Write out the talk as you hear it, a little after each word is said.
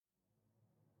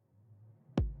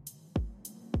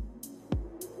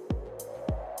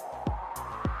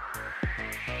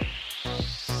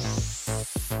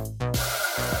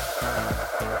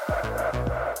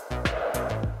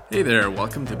Hey there,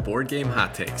 welcome to Board Game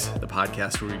Hot Takes, the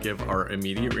podcast where we give our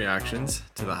immediate reactions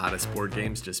to the hottest board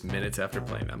games just minutes after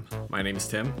playing them. My name is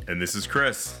Tim. And this is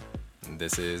Chris. And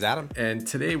this is Adam. And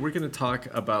today we're going to talk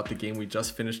about the game we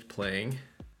just finished playing.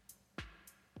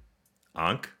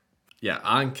 Ankh? Yeah,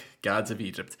 Ankh, Gods of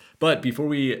Egypt. But before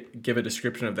we give a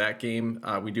description of that game,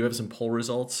 we do have some poll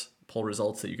results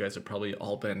that you guys have probably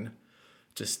all been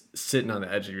just sitting on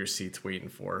the edge of your seats waiting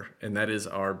for. And that is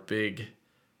our big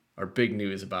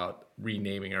news about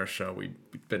renaming our show. We've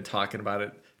been talking about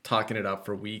it, talking it up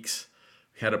for weeks.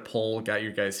 We had a poll, got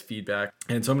your guys' feedback.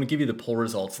 And so I'm going to give you the poll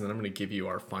results, and then I'm going to give you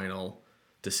our final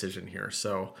decision here.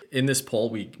 So in this poll,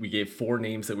 we gave 4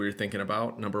 names that we were thinking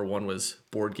about. Number 1 was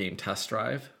Board Game Test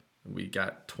Drive. We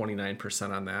got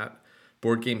 29% on that.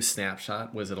 Board Game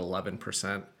Snapshot was at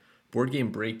 11%. Board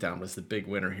Game Breakdown was the big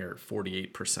winner here at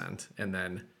 48%. And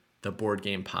then the Board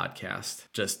Game Podcast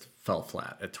just fell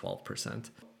flat at 12%.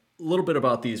 A little bit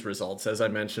about these results. As I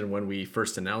mentioned when we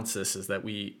first announced this, is that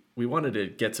we wanted to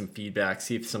get some feedback,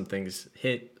 see if some things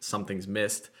hit, some things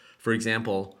missed. For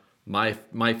example, my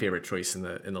favorite choice in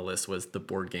the list was the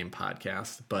Board Game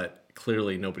Podcast, but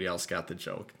clearly nobody else got the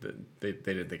joke. They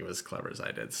didn't think it was as clever as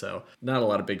I did. So not a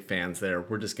lot of big fans there.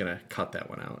 We're just going to cut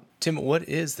that one out. Tim, what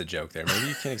is the joke there? Maybe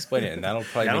you can explain it, and that'll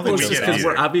probably Yeah, make the joke Because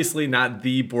we're obviously not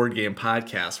the board game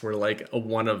podcast. We're like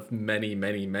one of many,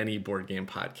 many, many board game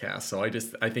podcasts. So I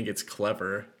think it's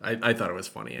clever. I thought it was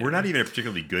funny. We're not even a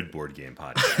particularly good board game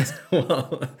podcast.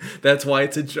 Well, that's why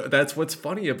it's a joke. That's what's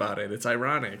funny about it. It's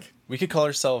ironic. We could call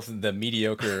ourselves the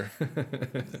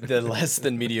the less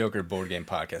than mediocre board game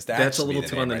podcast. That's a little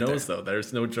too on the nose, though.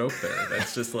 There's no joke there.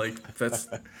 That's just like It's that's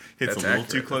a little accurate.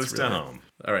 too close to home.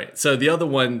 All right. So the other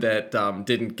one that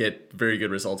didn't get very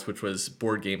good results, which was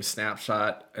Board Game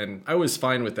Snapshot, and I was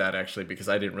fine with that actually because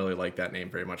I didn't really like that name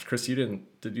very much. Chris, you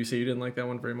didn't? Did you say you didn't like that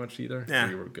one very much either? Yeah.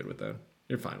 Or you were good with that.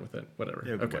 You're fine with it. Whatever.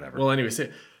 Yeah, okay. whatever. Well, anyway,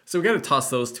 so we got to toss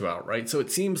those two out, right? So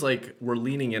it seems like we're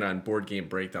leaning in on Board Game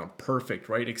Breakdown. Perfect,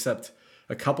 right? Except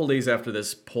a couple days after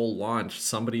this poll launched,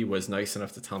 somebody was nice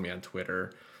enough to tell me on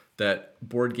Twitter that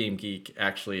Board Game Geek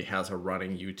actually has a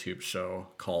running YouTube show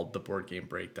called The Board Game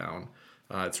Breakdown.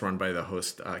 It's run by the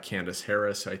host Candace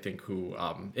Harris, I think, who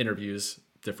interviews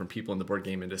different people in the board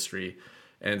game industry.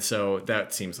 And so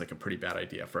that seems like a pretty bad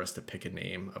idea for us to pick a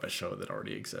name of a show that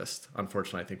already exists.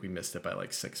 Unfortunately, I think we missed it by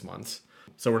like 6 months.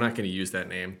 So we're not going to use that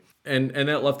name. And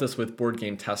that left us with Board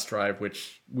Game Test Drive,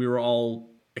 which we were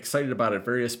all excited about at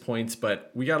various points,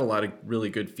 but we got a lot of really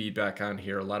good feedback on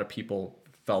here. A lot of people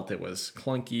felt it was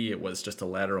clunky. It was just a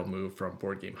lateral move from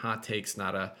Board Game Hot Takes,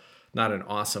 not an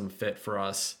awesome fit for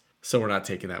us. So we're not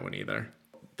taking that one either.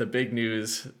 The big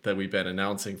news that we've been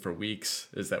announcing for weeks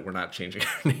is that we're not changing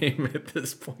our name at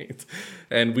this point.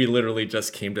 And we literally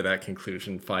just came to that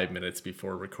conclusion 5 minutes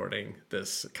before recording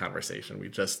this conversation. We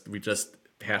just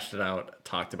hashed it out,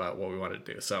 talked about what we wanted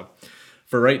to do. So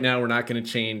for right now, we're not going to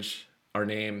change our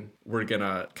name. We're going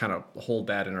to kind of hold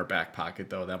that in our back pocket,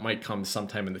 though. That might come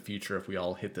sometime in the future if we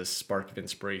all hit this spark of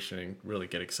inspiration and really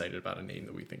get excited about a name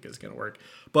that we think is going to work.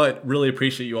 But really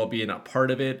appreciate you all being a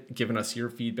part of it, giving us your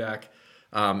feedback.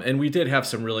 And we did have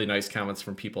some really nice comments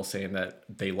from people saying that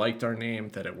they liked our name,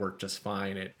 that it worked just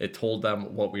fine. It told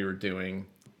them what we were doing.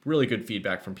 Really good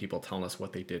feedback from people telling us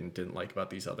what they did and didn't like about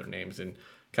these other names, and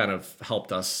kind of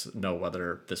helped us know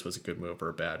whether this was a good move or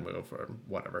a bad move or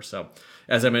whatever. So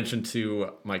as I mentioned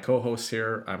to my co-hosts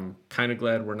here, I'm kind of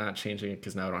glad we're not changing it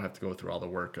because now I don't have to go through all the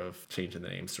work of changing the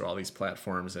names through all these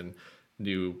platforms and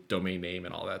new domain name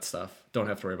and all that stuff. Don't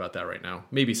have to worry about that right now.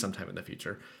 Maybe sometime in the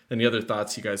future. Any other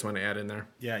thoughts you guys want to add in there?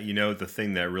 Yeah, the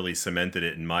thing that really cemented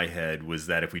it in my head was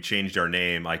that if we changed our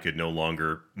name, I could no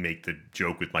longer make the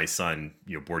joke with my son,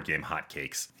 Board Game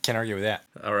Hotcakes. Can't argue with that.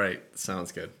 All right.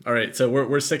 Sounds good. All right. So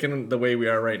we're sticking the way we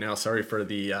are right now. Sorry for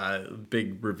the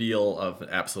big reveal of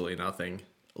absolutely nothing.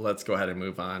 Let's go ahead and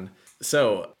move on.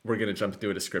 So we're going to jump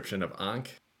into a description of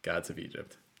Ankh, Gods of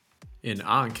Egypt. In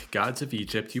Ankh, Gods of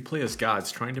Egypt, you play as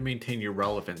gods trying to maintain your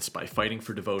relevance by fighting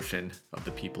for devotion of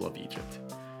the people of Egypt.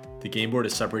 The game board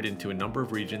is separated into a number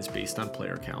of regions based on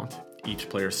player count. Each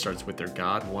player starts with their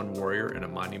god, one warrior, and a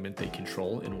monument they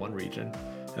control in one region,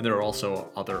 and there are also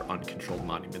other uncontrolled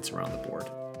monuments around the board.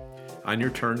 On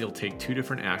your turn, you'll take 2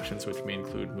 different actions, which may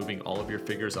include moving all of your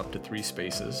figures up to 3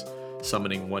 spaces,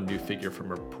 summoning 1 new figure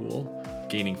from a pool,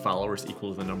 gaining followers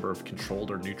equal to the number of controlled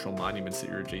or neutral monuments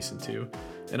that you're adjacent to,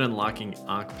 and unlocking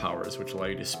Ankh powers, which allow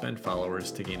you to spend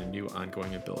followers to gain a new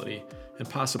ongoing ability, and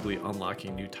possibly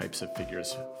unlocking new types of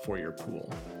figures for your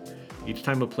pool. Each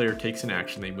time a player takes an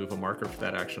action, they move a marker for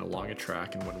that action along a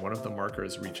track, and when one of the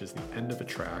markers reaches the end of a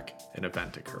track, an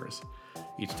event occurs.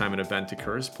 Each time an event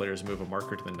occurs, players move a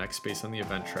marker to the next space on the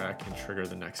event track and trigger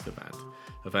the next event.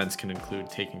 Events can include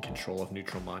taking control of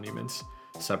neutral monuments,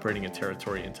 separating a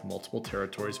territory into multiple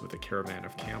territories with a caravan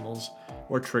of camels,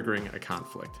 or triggering a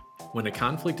conflict. When a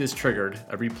conflict is triggered,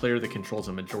 every player that controls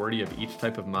a majority of each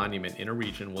type of monument in a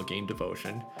region will gain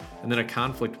devotion, and then a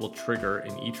conflict will trigger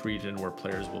in each region where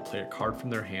players will play a card from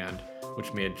their hand,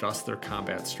 which may adjust their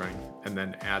combat strength, and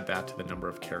then add that to the number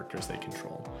of characters they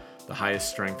control. The highest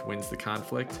strength wins the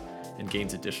conflict and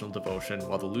gains additional devotion,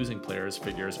 while the losing player's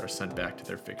figures are sent back to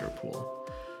their figure pool.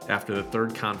 After the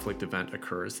third conflict event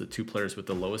occurs, the two players with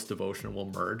the lowest devotion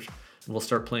will merge and will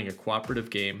start playing a cooperative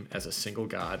game as a single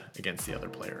god against the other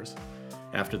players.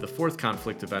 After the fourth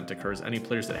conflict event occurs, any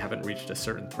players that haven't reached a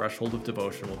certain threshold of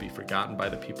devotion will be forgotten by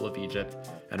the people of Egypt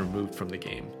and removed from the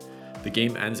game. The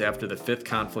game ends after the fifth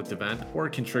conflict event, or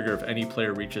it can trigger if any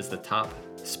player reaches the top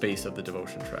space of the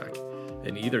devotion track.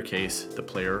 In either case, the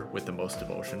player with the most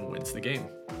devotion wins the game.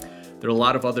 There are a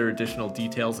lot of other additional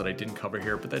details that I didn't cover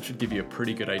here, but that should give you a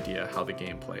pretty good idea how the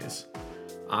game plays.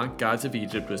 Ankh Gods of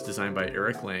Egypt was designed by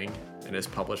Eric Lang and is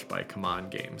published by Kaman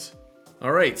Games.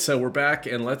 All right, so we're back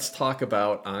and let's talk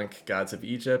about Ankh Gods of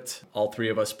Egypt. All three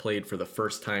of us played for the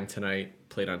first time tonight,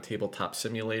 played on Tabletop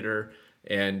Simulator,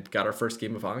 and got our first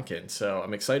game of Ankh in. So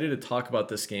I'm excited to talk about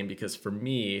this game because for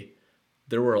me,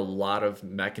 there were a lot of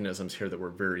mechanisms here that were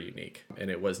very unique. And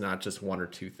it was not just one or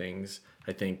two things.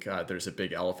 I think there's a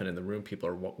big elephant in the room people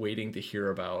are waiting to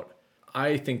hear about.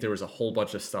 I think there was a whole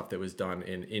bunch of stuff that was done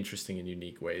in interesting and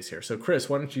unique ways here. So Chris,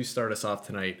 why don't you start us off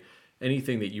tonight?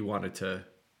 Anything that you wanted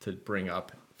to bring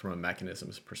up from a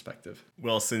mechanisms perspective?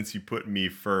 Well, since you put me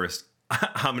first,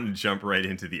 I'm going to jump right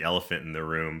into the elephant in the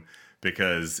room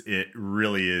because it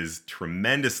really is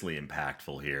tremendously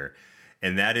impactful here.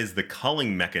 And that is the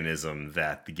culling mechanism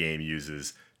that the game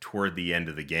uses toward the end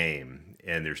of the game.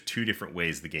 And there's two different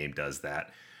ways the game does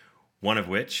that. One of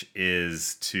which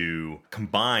is to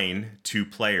combine two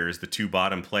players, the two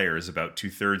bottom players, about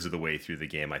 2/3 of the way through the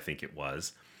game, I think it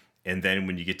was. And then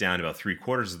when you get down to about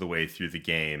 3/4 of the way through the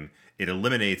game, it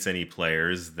eliminates any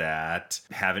players that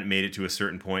haven't made it to a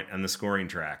certain point on the scoring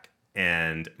track.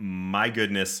 And my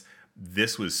goodness,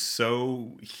 this was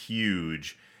so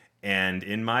huge. And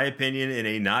in my opinion, in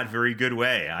a not very good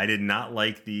way. I did not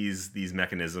like these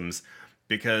mechanisms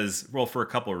because, well, for a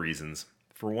couple of reasons.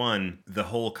 For one, the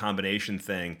whole combination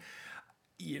thing.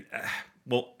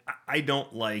 Well, I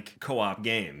don't like co-op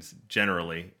games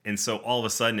generally. And so all of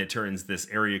a sudden it turns this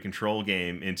area control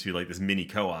game into like this mini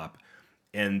co-op.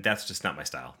 And that's just not my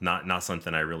style. Not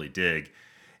something I really dig.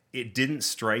 It didn't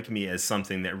strike me as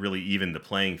something that really evened the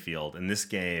playing field. In this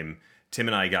game, Tim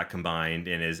and I got combined,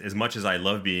 and as much as I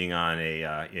love being on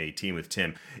a team with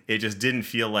Tim, it just didn't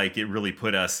feel like it really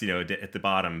put us, at the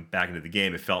bottom back into the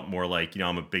game. It felt more like,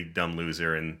 I'm a big dumb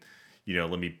loser, and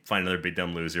let me find another big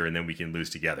dumb loser, and then we can lose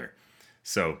together.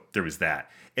 So there was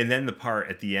that, and then the part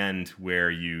at the end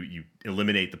where you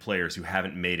eliminate the players who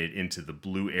haven't made it into the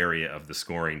blue area of the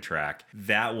scoring track.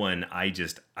 That one, I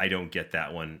don't get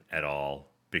that one at all.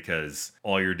 Because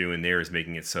all you're doing there is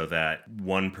making it so that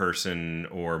one person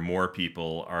or more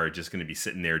people are just going to be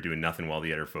sitting there doing nothing while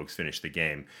the other folks finish the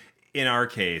game. In our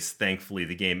case, thankfully,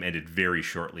 the game ended very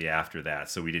shortly after that,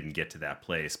 so we didn't get to that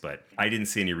place. But I didn't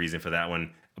see any reason for that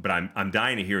one. But I'm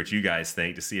dying to hear what you guys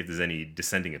think to see if there's any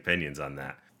dissenting opinions on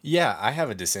that. Yeah, I have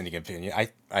a dissenting opinion.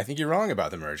 I think you're wrong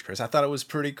about the merge, Chris. I thought it was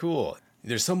pretty cool.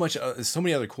 There's so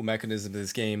many other cool mechanisms in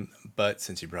this game, but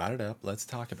since you brought it up, let's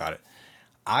talk about it.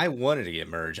 I wanted to get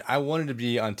merged. I wanted to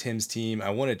be on Tim's team. I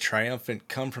wanted triumphant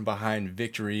come from behind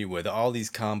victory with all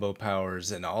these combo powers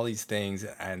and all these things.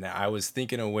 And I was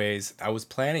thinking of ways, I was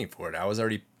planning for it. I was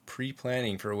already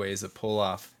pre-planning for ways to pull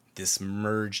off this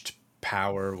merged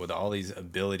power with all these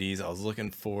abilities. I was looking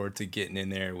forward to getting in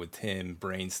there with Tim,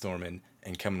 brainstorming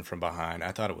and coming from behind.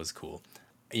 I thought it was cool.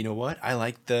 You know what? I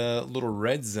like the little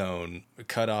red zone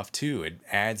cutoff too. It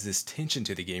adds this tension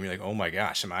to the game. You're like, oh my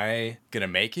gosh, am I going to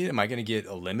make it? Am I going to get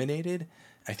eliminated?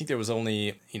 I think there was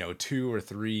only, 2 or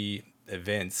 3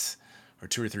 events or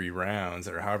 2 or 3 rounds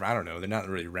or however, I don't know. They're not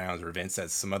really rounds or events.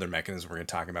 That's some other mechanism we're going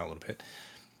to talk about a little bit.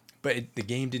 But the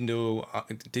game didn't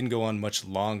go on much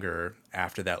longer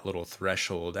after that little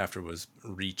threshold, after it was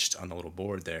reached on the little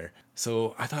board there.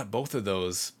 So I thought both of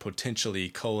those potentially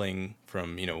culling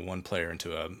from, one player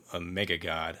into a mega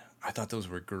god, I thought those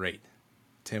were great.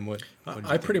 Tim, what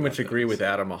I pretty much agree with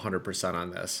Adam 100%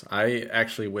 on this. I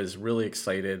actually was really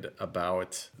excited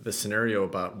about the scenario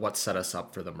about what set us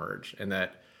up for the merge, and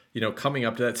that coming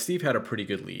up to that, Steve had a pretty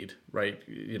good lead, right?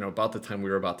 About the time we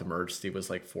were about to merge, Steve was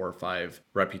like 4 or 5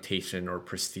 reputation or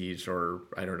prestige or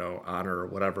I don't know, honor or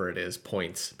whatever it is,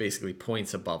 points, basically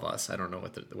points above us. I don't know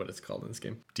what it's called in this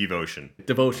game. Devotion.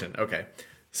 Okay.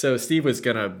 So Steve was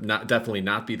gonna definitely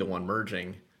not be the one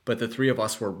merging, but the three of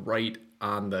us were right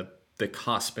on the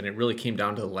cusp, and it really came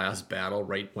down to the last battle,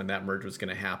 right when that merge was going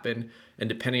to happen. And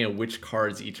depending on which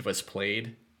cards each of us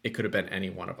played, it could have been any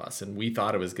one of us. And we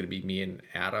thought it was going to be me and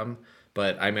Adam,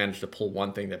 but I managed to pull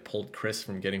one thing that pulled Chris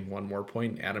from getting 1 more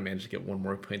point. Adam managed to get 1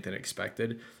 more point than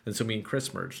expected, and so me and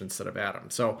Chris merged instead of Adam.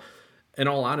 So in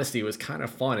all honesty, it was kind of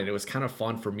fun, and it was kind of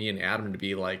fun for me and Adam to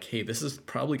be like, hey, this is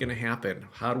probably going to happen.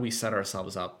 How do we set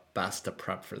ourselves up best to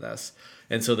prep for this?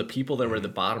 And so the people that were at the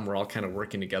bottom were all kind of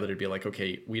working together to be like,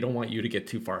 okay, we don't want you to get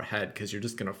too far ahead because you're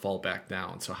just going to fall back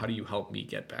down. So how do you help me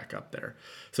get back up there?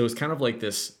 So it was kind of like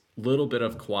this little bit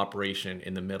of cooperation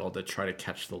in the middle to try to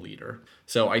catch the leader.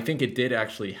 So I think it did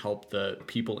actually help the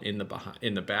people in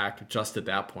the back just at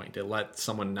that point. It let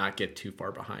someone not get too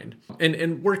far behind.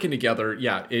 And working together,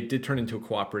 yeah, it did turn into a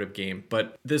cooperative game,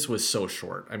 but this was so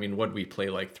short. I mean, what we play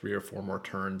like 3 or 4 more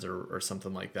turns or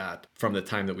something like that from the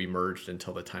time that we merged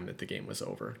until the time that the game was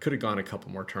over. Could have gone a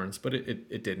couple more turns, but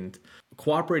it didn't.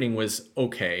 Cooperating was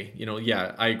okay.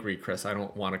 Yeah, I agree, Chris. I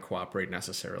don't want to cooperate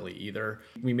necessarily either.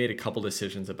 We made a couple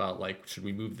decisions about like, should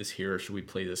we move this here or should we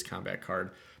play this combat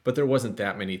card? But there wasn't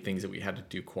that many things that we had to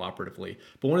do cooperatively.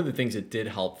 But one of the things it did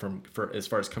help for as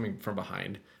far as coming from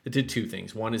behind, it did 2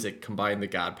 things. One is it combined the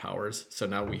god powers. So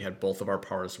now we had both of our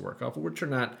powers to work off, which are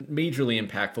not majorly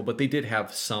impactful, but they did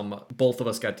have some, both of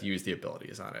us got to use the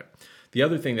abilities on it. The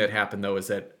other thing that happened though is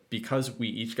that because we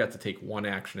each got to take 1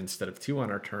 action instead of 2 on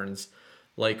our turns,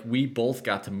 like we both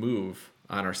got to move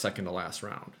on our second to last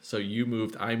round. So you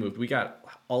moved, I moved. We got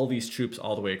all these troops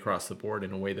all the way across the board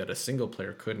in a way that a single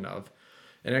player couldn't have,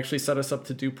 and actually set us up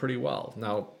to do pretty well.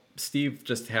 Now, Steve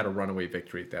just had a runaway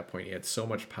victory at that point. He had so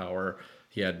much power.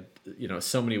 He had,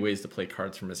 so many ways to play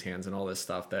cards from his hands and all this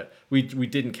stuff that we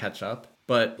didn't catch up.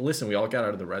 But listen, we all got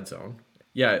out of the red zone.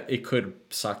 Yeah, it could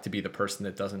suck to be the person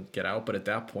that doesn't get out, but at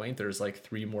that point, there's like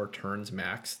 3 more turns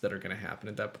max that are going to happen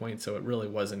at that point. So it really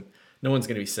wasn't, no one's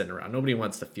going to be sitting around. Nobody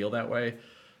wants to feel that way.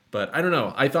 But I don't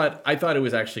know. I thought it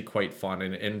was actually quite fun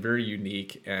and very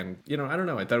unique. And, I don't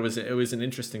know. I thought it was an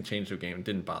interesting change to a game. It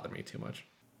didn't bother me too much.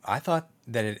 I thought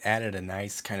that it added a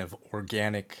nice kind of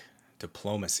organic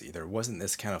diplomacy. There wasn't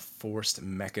this kind of forced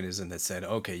mechanism that said,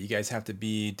 okay, you guys have to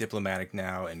be diplomatic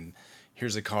now, and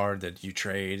here's a card that you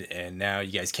trade, and now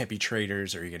you guys can't be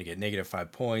traitors or you're going to get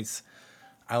 -5 points.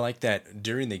 I like that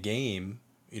during the game,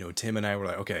 Tim and I were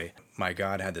like, okay, my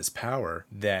god had this power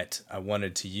that I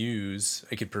wanted to use.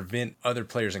 It could prevent other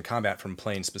players in combat from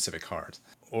playing specific cards,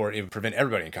 or it would prevent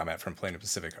everybody in combat from playing a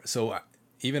specific card. So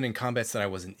even in combats that I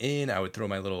wasn't in, I would throw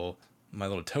my little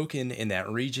token in that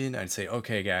region. I'd say,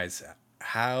 okay, guys,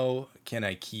 how can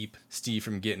I keep Steve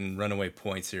from getting runaway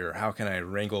points here? How can I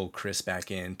wrangle Chris back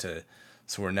in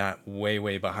so we're not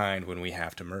way behind when we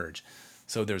have to merge?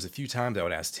 So there's a few times I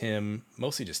would ask Tim,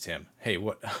 mostly just Tim, hey,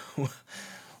 what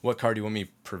card do you want me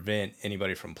to prevent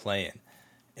anybody from playing?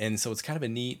 And so it's kind of a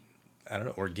neat, I don't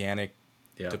know, organic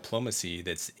diplomacy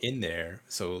that's in there.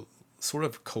 So sort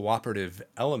of cooperative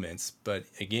elements, but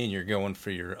again, you're going for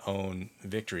your own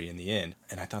victory in the end.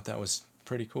 And I thought that was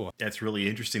pretty cool. That's really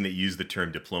interesting that you use the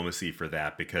term diplomacy for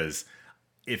that, because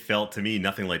it felt to me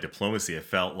nothing like diplomacy. It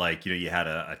felt like, you had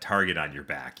a target on your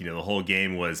back. The whole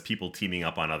game was people teaming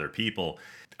up on other people.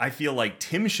 I feel like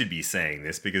Tim should be saying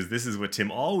this because this is what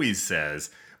Tim always says,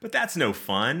 but that's no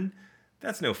fun.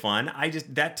 That's no fun. I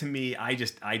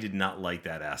did not like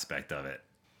that aspect of it.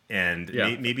 And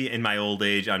maybe in my old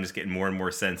age, I'm just getting more and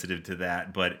more sensitive to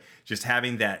that. But just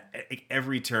having that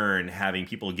every turn, having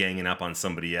people ganging up on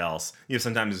somebody else,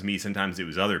 sometimes it was me, sometimes it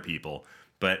was other people.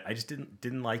 But I just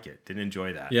didn't like it. Didn't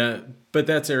enjoy that. Yeah, but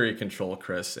that's area control,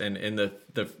 Chris. And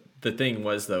the thing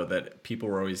was though that people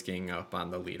were always ganging up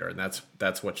on the leader, and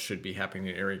that's what should be happening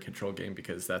in an area control game,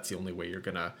 because that's the only way you're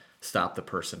gonna stop the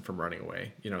person from running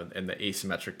away. And the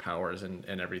asymmetric powers and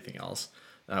everything else.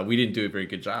 We didn't do a very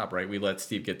good job, right? We let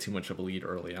Steve get too much of a lead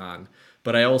early on.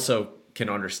 But I also can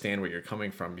understand where you're coming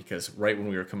from, because right when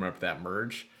we were coming up with that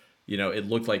merge, it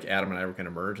looked like Adam and I were going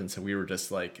to merge, and so we were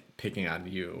just like picking on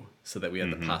you so that we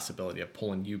had the possibility of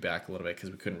pulling you back a little bit because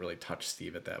we couldn't really touch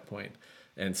Steve at that point.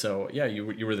 And so, yeah,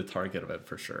 you were the target of it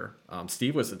for sure.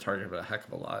 Steve was the target of it a heck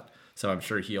of a lot. So I'm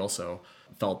sure he also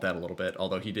felt that a little bit,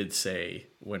 although he did say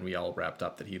when we all wrapped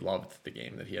up that he loved the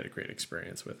game, that he had a great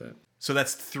experience with it. So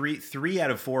that's three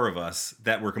out of four of us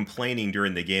that were complaining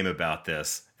during the game about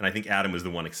this. And I think Adam was the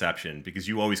one exception because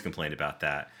you always complained about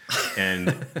that.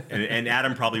 And and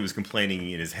Adam probably was complaining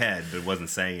in his head but wasn't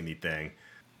saying anything.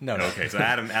 No. Okay, so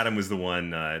Adam was the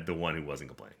one who wasn't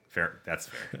complaining. Fair, that's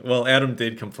fair. Well, Adam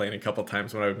did complain a couple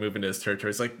times when I would move into his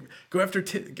territory. He's like, go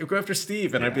after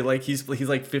Steve, and I'd be like, he's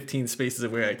like 15 spaces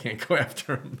away. I can't go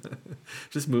after him.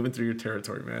 Just moving through your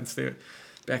territory, man. Stay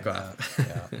back off.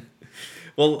 Yeah.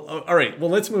 Well, all right. Well,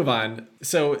 let's move on.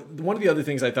 So one of the other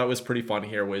things I thought was pretty fun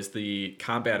here was the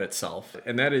combat itself,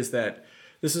 and that is that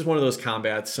this is one of those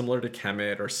combats similar to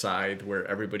Kemet or Scythe where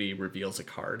everybody reveals a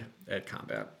card at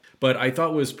combat. But I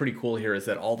thought was pretty cool here is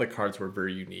that all the cards were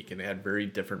very unique and they had very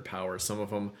different powers. Some of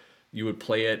them you would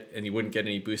play it and you wouldn't get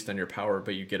any boost on your power,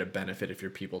 but you get a benefit if your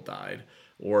people died.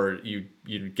 Or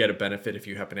you'd get a benefit if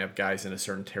you happen to have guys in a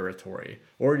certain territory.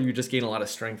 Or you just gain a lot of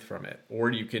strength from it.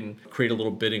 Or you can create a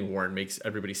little bidding war and makes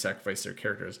everybody sacrifice their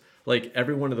characters. Like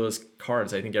every one of those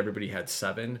cards, I think everybody had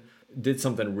 7, did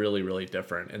something really, really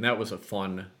different. And that was a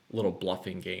fun little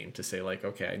bluffing game to say like,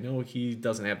 okay, I know he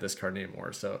doesn't have this card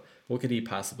anymore, so what could he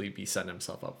possibly be setting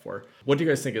himself up for? What do you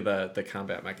guys think of the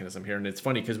combat mechanism here? And it's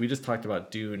funny because we just talked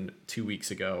about Dune 2 weeks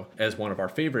ago as one of our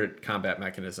favorite combat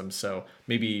mechanisms, so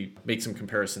maybe make some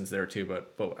comparisons there too,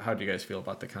 but how do you guys feel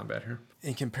about the combat here?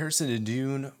 In comparison to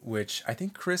Dune, which I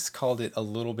think Chris called it a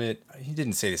little bit, he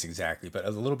didn't say this exactly, but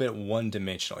a little bit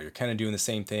one-dimensional. You're kind of doing the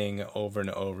same thing over and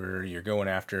over. You're going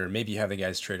after, maybe you have the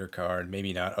guy's trader card,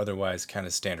 maybe not, otherwise kind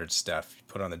of standard stuff. You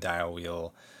put on the dial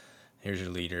wheel, here's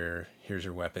your leader, here's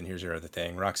your weapon, here's your other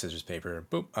thing, rock, scissors, paper,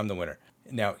 boop, I'm the winner.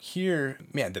 Now here,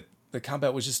 man, the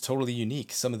combat was just totally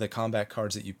unique. Some of the combat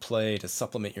cards that you play to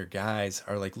supplement your guys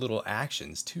are like little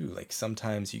actions too. Like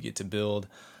sometimes you get to build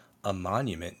a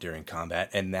monument during combat,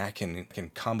 and that can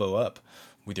combo up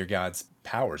with your god's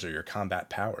powers or your combat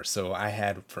powers. So I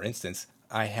had, for instance,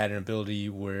 an ability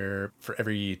where for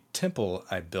every temple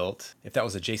I built, if that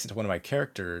was adjacent to one of my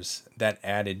characters, that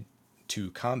added to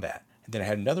combat. And then I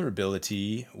had another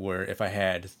ability where if I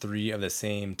had 3 of the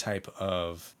same type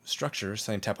of structure,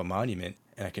 same type of monument,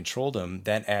 and I controlled them,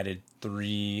 that added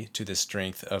 3 to the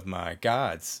strength of my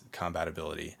god's combat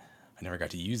ability. I never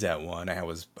got to use that one. I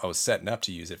was setting up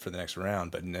to use it for the next round,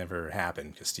 but it never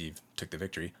happened because Steve took the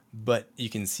victory. But you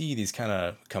can see these kind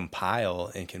of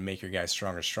compile and can make your guys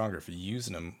stronger if you're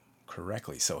using them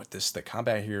correctly. So the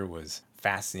combat here was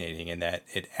fascinating in that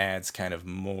it adds kind of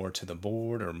more to the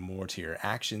board or more to your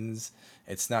actions.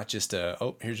 It's not just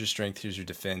here's your strength, here's your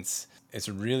defense. It's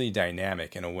really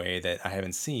dynamic in a way that I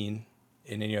haven't seen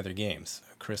in any other games.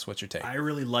 Chris, what's your take? I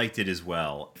really liked it as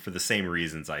well for the same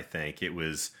reasons. I think it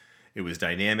was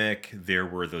dynamic. There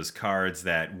were those cards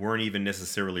that weren't even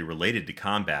necessarily related to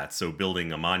combat. So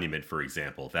building a monument, for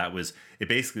example, it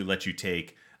basically let you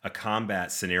take a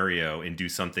combat scenario and do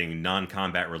something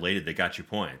non-combat related that got you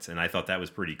points. And I thought that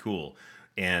was pretty cool.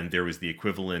 And there was the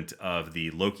equivalent of the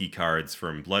Loki cards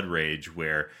from Blood Rage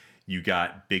where you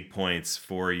got big points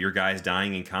for your guys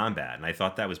dying in combat. And I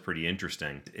thought that was pretty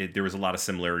interesting. There was a lot of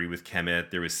similarity with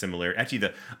Kemet. There was actually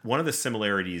one of the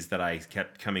similarities that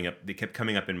kept coming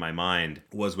up in my mind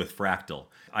was with Fractal.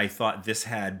 I thought this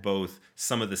had both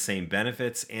some of the same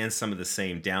benefits and some of the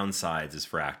same downsides as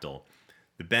Fractal.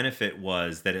 The benefit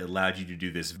was that it allowed you to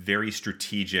do this very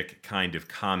strategic kind of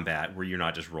combat where you're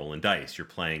not just rolling dice. You're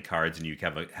playing cards and you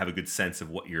have a good sense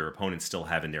of what your opponents still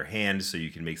have in their hand, so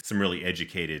you can make some really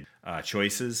educated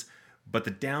choices. But the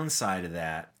downside of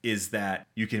that is that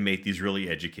you can make these really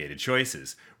educated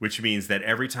choices, which means that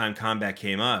every time combat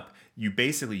came up, you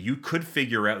could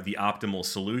figure out the optimal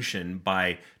solution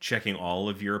by checking all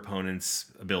of your opponent's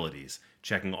abilities,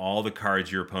 checking all the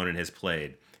cards your opponent has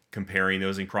played, comparing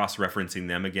those and cross-referencing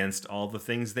them against all the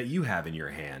things that you have in your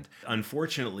hand.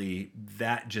 Unfortunately,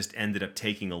 that just ended up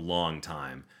taking a long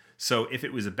time. So if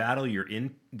it was a battle that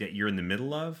you're in the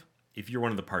middle of, if you're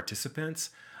one of the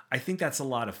participants, I think that's a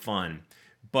lot of fun.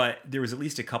 But there was at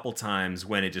least a couple times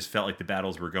when it just felt like the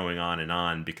battles were going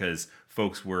on because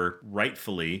folks were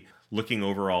rightfully looking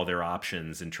over all their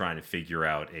options and trying to figure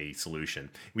out a solution.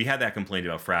 We had that complaint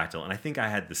about Fractal, and I think I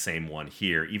had the same one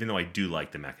here, even though I do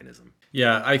like the mechanism.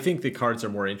 Yeah, I think the cards are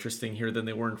more interesting here than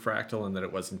they were in Fractal, and that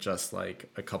it wasn't just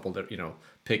like a couple that,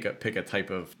 pick a type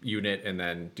of unit and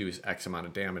then do X amount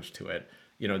of damage to it.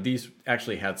 these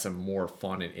actually had some more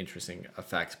fun and interesting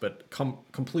effects, but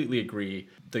completely agree.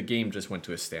 The game just went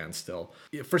to a standstill.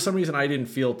 For some reason, I didn't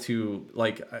feel too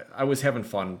like I was having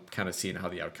fun kind of seeing how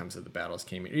the outcomes of the battles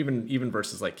came, even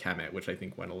versus like Kemet, which I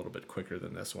think went a little bit quicker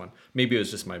than this one. Maybe it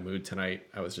was just my mood tonight.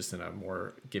 I was just in a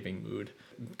more giving mood.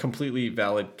 Completely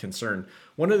valid concern.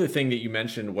 One other thing that you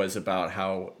mentioned was about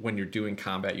how when you're doing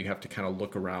combat, you have to kind of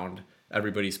look around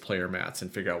everybody's player mats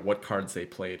and figure out what cards they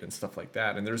played and stuff like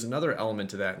that. And there's another element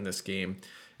to that in this game,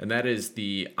 and that is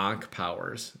the Ankh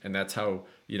powers. And that's how,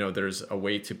 there's a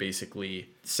way to basically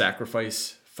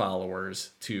sacrifice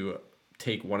followers to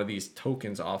take one of these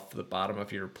tokens off the bottom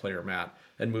of your player mat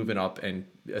and move it up and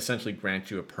essentially grant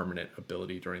you a permanent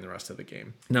ability during the rest of the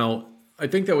game. Now, I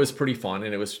think that was pretty fun,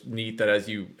 and it was neat that as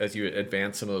you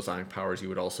advance some of those Ankh powers, you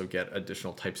would also get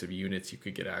additional types of units you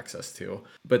could get access to.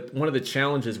 But one of the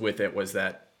challenges with it was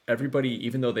that everybody,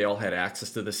 even though they all had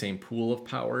access to the same pool of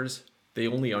powers, they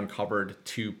only uncovered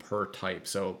 2 per type.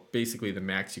 So basically the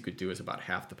max you could do is about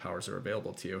half the powers that are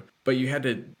available to you. But you had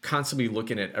to constantly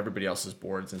looking at everybody else's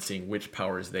boards and seeing which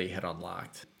powers they had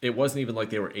unlocked. It wasn't even like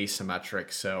they were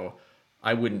asymmetric, so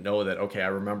I wouldn't know that, okay, I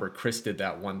remember Chris did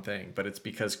that one thing, but it's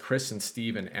because Chris and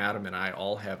Steve and Adam and I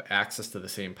all have access to the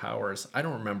same powers. I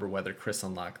don't remember whether Chris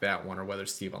unlocked that one or whether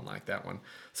Steve unlocked that one.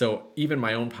 So even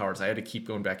my own powers, I had to keep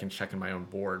going back and checking my own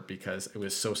board because it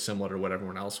was so similar to what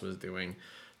everyone else was doing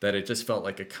that it just felt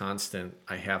like a constant,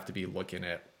 I have to be looking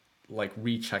at, like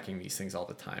rechecking these things all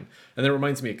the time. And that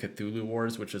reminds me of Cthulhu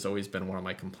Wars, which has always been one of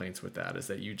my complaints with that, is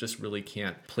that you just really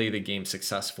can't play the game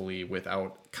successfully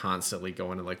without constantly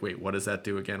going and like, wait, what does that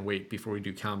do again? Wait, before we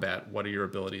do combat, what are your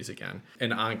abilities again?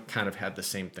 And I kind of had the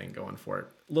same thing going for it.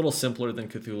 A little simpler than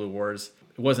Cthulhu Wars.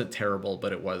 It wasn't terrible,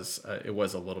 but it was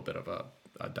a little bit of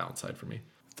a downside for me.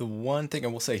 The one thing I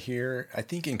will say here, I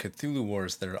think in Cthulhu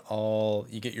Wars,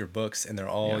 you get your books and they're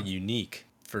all unique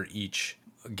for each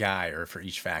guy or for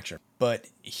each faction. But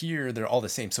here they're all the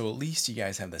same. So at least you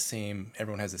guys have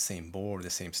everyone has the same board,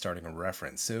 the same starting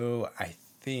reference. So I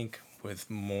think with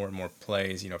more and more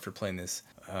plays, if you're playing this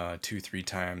 2-3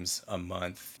 times a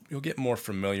month, you'll get more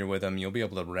familiar with them. You'll be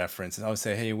able to reference and I'll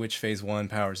say, hey, which phase 1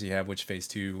 powers do you have? Which phase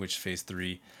 2? Which phase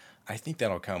 3? I think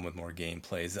that'll come with more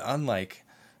gameplays. Unlike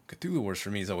Cthulhu Wars, for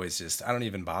me, is always just, I don't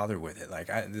even bother with it. Like,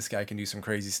 this guy can do some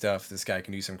crazy stuff. This guy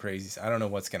can do some crazy, I don't know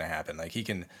what's going to happen. Like,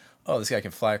 this guy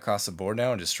can fly across the board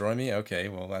now and destroy me? Okay,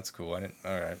 well, that's cool. All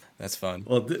right, that's fun.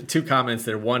 Well, 2 comments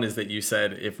there. One is that you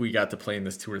said if we got to playing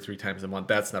this 2 or 3 times a month,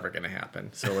 that's never going to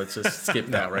happen. So let's just skip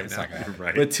that right now.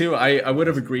 Right. But 2, I would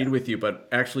have agreed with you, but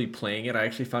actually playing it, I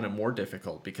actually found it more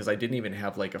difficult because I didn't even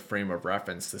have like a frame of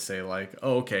reference to say like,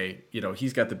 oh, okay,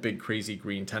 he's got the big crazy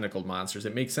green tentacled monsters.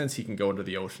 It makes sense he can go into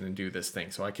the ocean and do this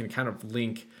thing. So I can kind of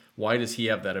link, why does he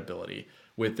have that ability?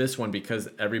 With this one, because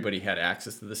everybody had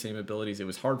access to the same abilities, it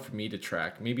was hard for me to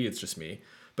track. Maybe it's just me,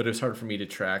 but it was hard for me to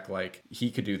track, like, he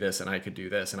could do this and I could do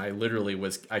this. And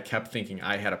I kept thinking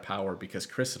I had a power because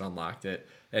Chris had unlocked it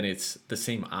and it's the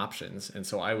same options. And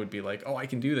so I would be like, oh, I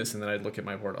can do this. And then I'd look at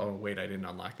my board, oh, wait, I didn't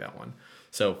unlock that one.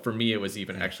 So for me, it was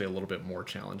even actually a little bit more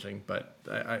challenging, but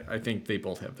I think they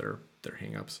both have their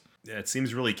hangups. Yeah, it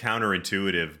seems really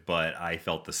counterintuitive, but I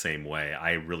felt the same way.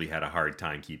 I really had a hard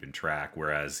time keeping track,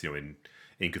 whereas,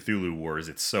 in Cthulhu Wars,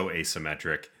 it's so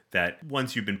asymmetric that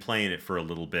once you've been playing it for a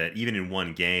little bit, even in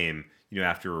one game,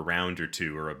 after a round or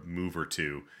 2 or a move or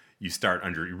 2, you start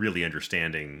really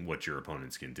understanding what your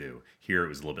opponents can do. Here, it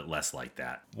was a little bit less like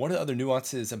that. One of the other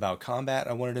nuances about combat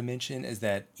I wanted to mention is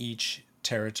that each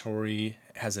territory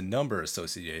has a number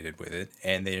associated with it,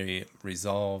 and they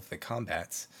resolve the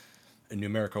combats in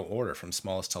numerical order from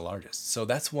smallest to largest. So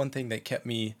that's one thing that kept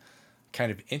me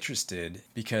kind of interested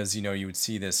because, you would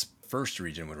see this first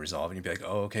region would resolve and you'd be like,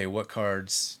 oh, okay, what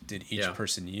cards did each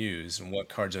person use and what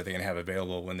cards are they going to have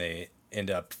available when they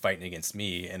end up fighting against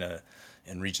me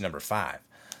in region number 5?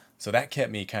 So that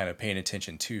kept me kind of paying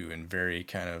attention too and very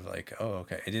kind of like, oh,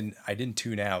 okay. I didn't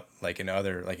tune out like in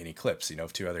Eclipse,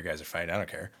 if 2 other guys are fighting, I don't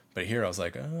care. But here I was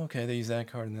like, oh, okay, they use that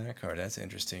card and that card. That's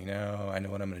interesting. Now I know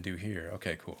what I'm going to do here.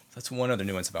 Okay, cool. That's one other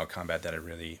nuance about combat that I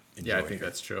really enjoy. Yeah, I think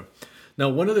that's true. Now,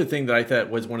 one other thing that I thought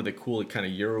was one of the cool kind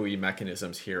of Euro-y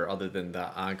mechanisms here, other than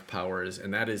the Ankh powers,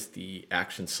 and that is the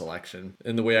action selection.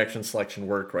 And the way action selection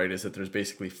work, right, is that there's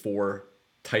basically 4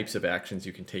 types of actions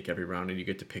you can take every round, and you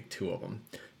get to pick 2 of them.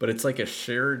 But it's like a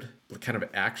shared kind of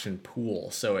action pool.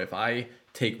 So if I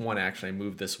take one action, I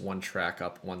move this one track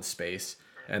up 1 space,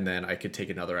 and then I could take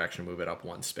another action, move it up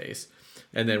 1 space.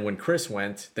 And then when Chris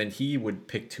went, then he would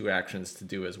pick 2 actions to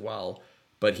do as well,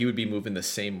 but he would be moving the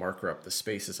same marker up the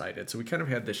space as I did. So we kind of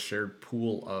had this shared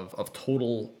pool of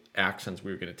total actions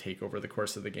we were going to take over the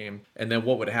course of the game. And then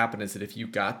what would happen is that if you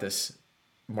got this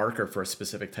marker for a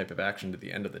specific type of action to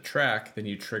the end of the track, then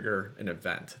you trigger an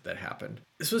event that happened.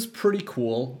 This was pretty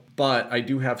cool, but I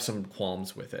do have some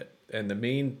qualms with it. And the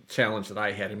main challenge that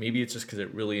I had, and maybe it's just because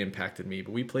it really impacted me,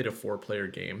 but we played a 4-player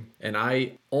game, and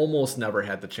I almost never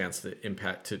had the chance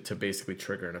to basically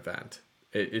trigger an event.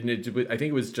 I think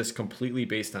it was just completely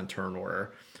based on turn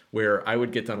order, where I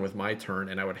would get done with my turn,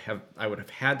 and I would have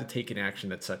had to take an action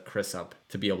that set Chris up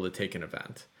to be able to take an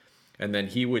event, and then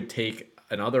he would take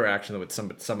another action that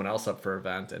would someone else up for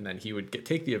event, and then he would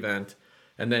take the event,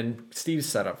 and then Steve's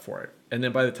set up for it. And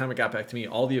then by the time it got back to me,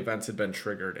 all the events had been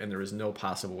triggered, and there was no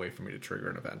possible way for me to trigger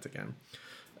an event again.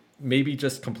 Maybe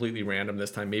just completely random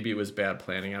this time. Maybe it was bad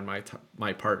planning on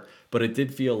my part, but it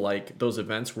did feel like those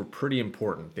events were pretty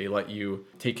important. They let you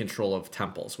take control of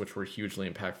temples, which were hugely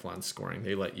impactful on scoring.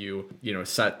 They let you,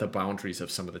 set the boundaries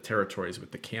of some of the territories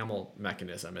with the camel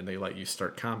mechanism, and they let you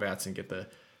start combats and get the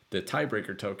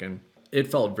tiebreaker token. It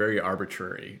felt very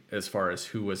arbitrary as far as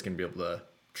who was going to be able to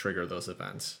trigger those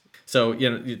events. So,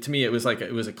 to me, it was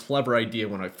a clever idea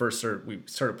when we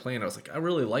started playing. I was like, I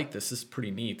really like this. This is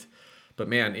pretty neat. But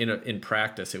man, in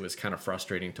practice, it was kind of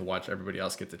frustrating to watch everybody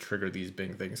else get to trigger these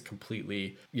big things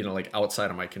completely, outside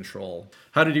of my control.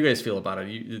 How did you guys feel about it?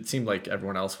 It seemed like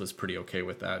everyone else was pretty okay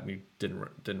with that, and you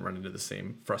didn't run into the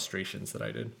same frustrations that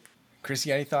I did. Chris,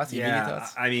 you got any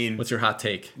thoughts? I mean, what's your hot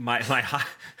take? My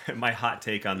hot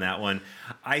take on that one,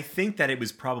 I think that it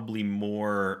was probably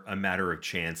more a matter of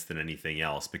chance than anything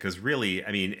else, because really,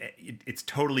 I mean, it's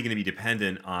totally going to be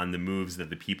dependent on the moves that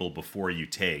the people before you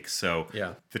take. So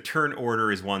yeah, the turn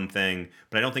order is one thing,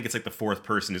 but I don't think it's like the fourth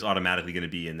person is automatically going to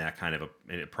be in that kind of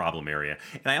a problem area.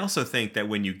 And I also think that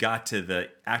when you got to the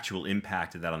actual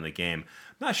impact of that on the game,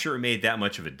 I'm not sure it made that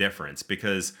much of a difference,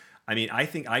 because I mean, I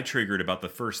think I triggered about the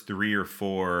first 3 or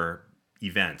 4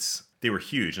 events. They were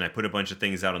huge, and I put a bunch of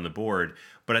things out on the board,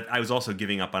 but I was also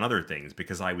giving up on other things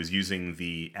because I was using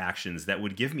the actions that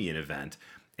would give me an event.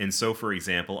 And so, for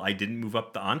example, I didn't move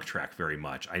up the Ankh track very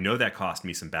much. I know that cost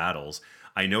me some battles.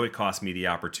 I know it cost me the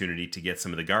opportunity to get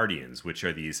some of the Guardians, which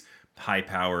are these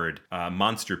high-powered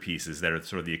monster pieces that are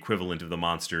sort of the equivalent of the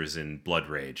monsters in Blood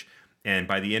Rage. And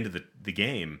by the end of the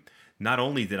game, not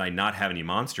only did I not have any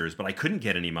monsters, but I couldn't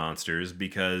get any monsters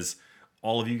because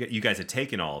all of you guys had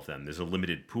taken all of them. There's a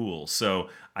limited pool. So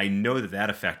I know that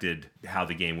affected how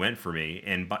the game went for me.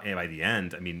 And by the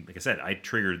end, I mean, like I said, I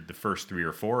triggered the first 3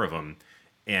 or 4 of them,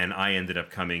 and I ended up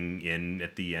coming in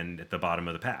at the end, at the bottom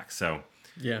of the pack. So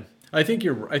yeah, I think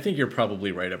you're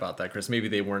probably right about that, Chris. Maybe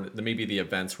the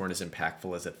events weren't as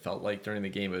impactful as it felt like during the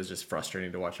game. It was just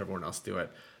frustrating to watch everyone else do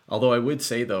it. Although I would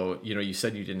say, though, you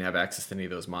said you didn't have access to any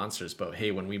of those monsters, but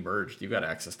hey, when we merged, you got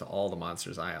access to all the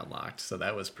monsters I unlocked, so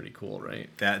that was pretty cool, right?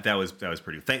 That was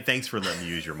pretty. Thanks for letting me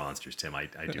use your monsters, Tim. I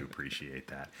do appreciate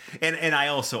that, and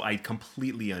I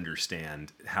completely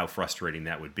understand how frustrating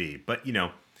that would be. But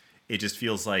it just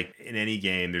feels like in any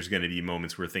game, there's going to be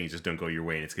moments where things just don't go your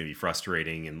way, and it's going to be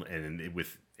frustrating, and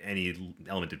with any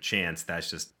element of chance, that's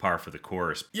just par for the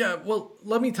course. Yeah, well,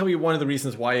 let me tell you one of the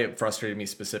reasons why it frustrated me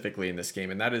specifically in this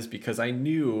game, and that is because I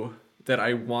knew that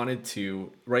I wanted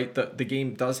to, right? The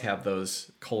game does have those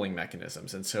culling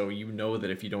mechanisms, and so that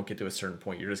if you don't get to a certain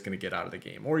point, you're just going to get out of the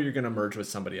game, or you're going to merge with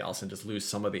somebody else and just lose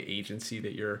some of the agency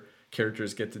that your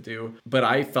characters get to do. But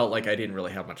I felt like I didn't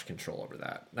really have much control over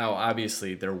that. Now,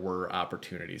 obviously, there were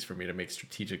opportunities for me to make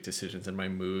strategic decisions in my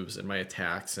moves and my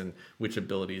attacks and which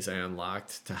abilities I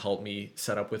unlocked to help me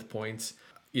set up with points.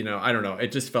 I don't know.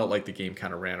 It just felt like the game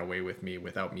kind of ran away with me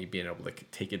without me being able to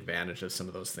take advantage of some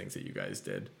of those things that you guys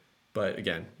did. But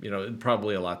again,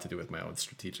 probably a lot to do with my own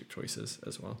strategic choices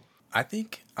as well. I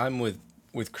think I'm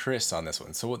with Chris on this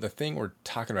one. So the thing we're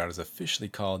talking about is officially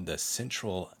called the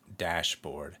Central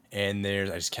Dashboard. And I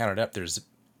just counted up, there's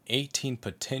 18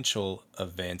 potential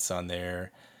events on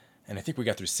there. And I think we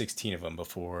got through 16 of them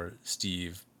before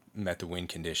Steve met the win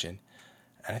condition.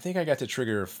 And I think I got to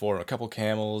trigger 4, a couple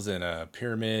camels and a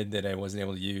pyramid that I wasn't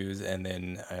able to use, and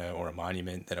then or a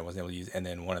monument that I wasn't able to use, and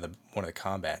then one of the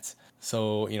combats.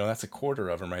 So that's a quarter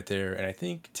of them right there. And I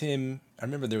think, Tim, I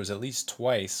remember there was at least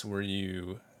twice where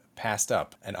you passed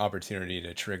up an opportunity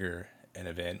to trigger an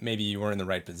event. Maybe you weren't in the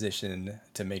right position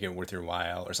to make it worth your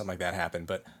while, or something like that happened.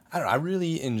 But I don't know. I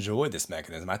really enjoyed this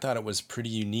mechanism. I thought it was pretty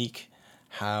unique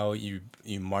how you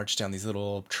march down these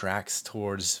little tracks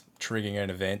towards triggering an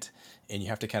event, and you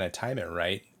have to kind of time it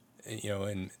right.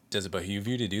 And does it behoove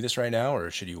you to do this right now, or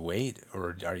should you wait,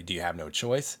 or do you have no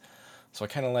choice? So I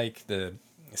kind of like the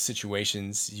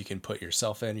situations you can put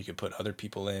yourself in, you can put other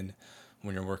people in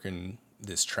when you're working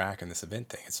this track and this event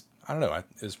thing. I don't know. It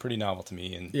was pretty novel to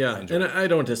me, and Yeah, I and enjoyed it. I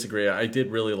don't disagree. I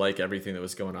did really like everything that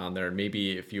was going on there.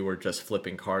 Maybe if you were just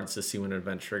flipping cards to see when an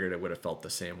event triggered, it would have felt the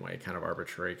same way, kind of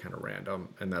arbitrary, kind of random,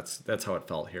 and that's how it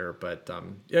felt here. But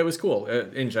yeah, it was cool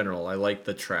in general. I liked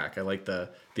the track. I liked the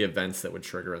events that would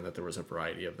trigger, and that there was a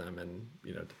variety of them, and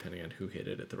depending on who hit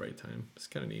it at the right time, it's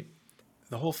kind of neat.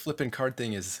 The whole flipping card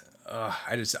thing is,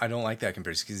 I don't like that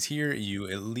comparison because here you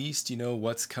at least you know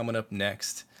what's coming up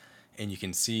next, and you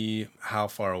can see how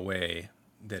far away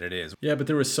that it is. Yeah, but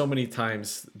there were so many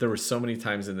times. There were so many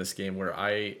times in this game where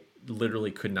I literally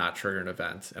could not trigger an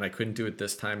event, and I couldn't do it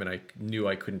this time, and I knew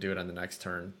I couldn't do it on the next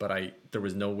turn. But there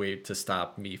was no way to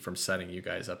stop me from setting you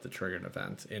guys up to trigger an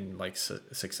event in like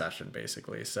succession,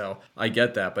 basically. So I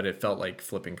get that, but it felt like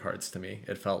flipping cards to me.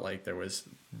 It felt like there was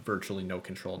virtually no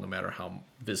control, no matter how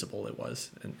visible it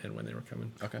was, and when they were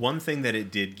coming. Okay. One thing that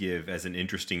it did give as an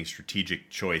interesting strategic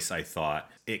choice, I thought,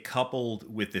 it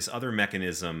coupled with this other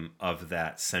mechanism of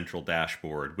that central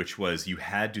dashboard, which was you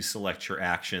had to select your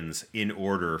actions in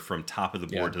order from top of the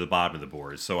board to the bottom of the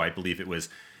board. So I believe it was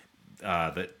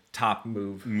the top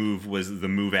move was the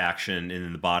move action, and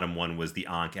then the bottom one was the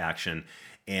Ankh action,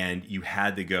 and you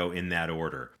had to go in that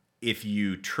order. If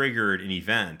you triggered an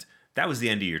event, that was the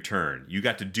end of your turn. You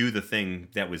got to do the thing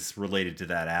that was related to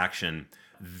that action,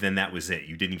 then that was it.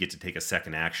 You didn't get to take a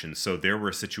second action. So there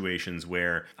were situations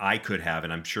where I could have,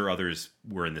 and I'm sure others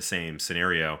were in the same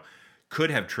scenario, could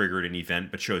have triggered an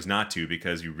event but chose not to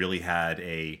because you really had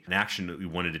an action that we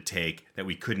wanted to take that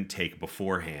we couldn't take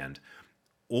beforehand.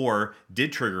 Or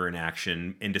did trigger an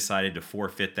action and decided to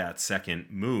forfeit that second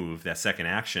move, that second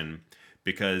action,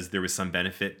 because there was some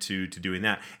benefit to doing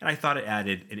that. And I thought it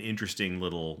added an interesting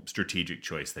little strategic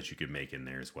choice that you could make in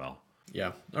there as well.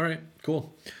 Yeah. All right.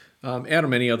 Cool.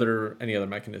 Adam, any other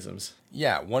mechanisms?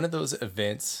 Yeah, one of those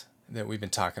events that we've been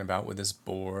talking about with this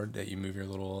board that you move the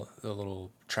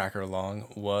little tracker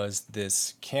along was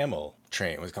this camel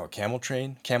train. It was called Camel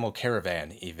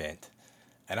Caravan event.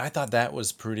 And I thought that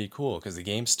was pretty cool because the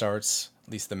game starts,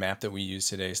 at least the map that we use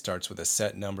today, starts with a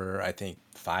set number, I think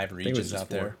 5 regions out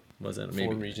there. Was it? 4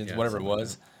 Maybe, regions, yeah, whatever it something like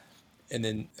was. And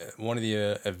then one of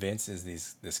the events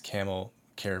is this camel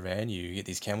caravan. You get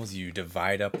these camels, you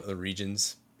divide up the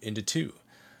regions into 2.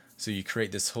 So you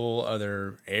create this whole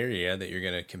other area that you're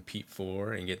going to compete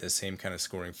for and get the same kind of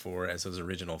scoring for as those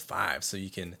original 5. So you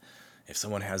can, if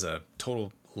someone has a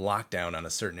total lockdown on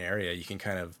a certain area, you can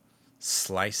kind of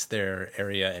slice their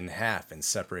area in half and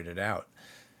separate it out.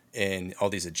 And all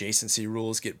these adjacency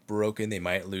rules get broken. They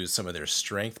might lose some of their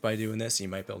strength by doing this. You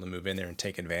might be able to move in there and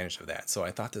take advantage of that. So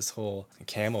I thought this whole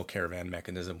camel caravan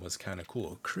mechanism was kind of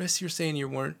cool. Chris, you're saying you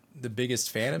weren't the biggest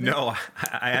fan of it? No,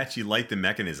 I actually liked the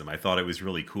mechanism. I thought it was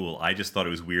really cool. I just thought it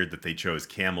was weird that they chose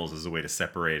camels as a way to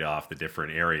separate off the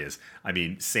different areas. I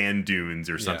mean, sand dunes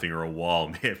or something or a wall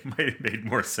might have made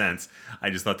more sense. I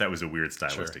just thought that was a weird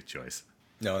stylistic choice.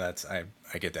 No,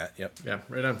 I get that. Yep. Yeah,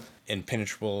 right on.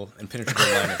 Impenetrable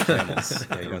line of camels.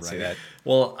 Yeah, you don't say that.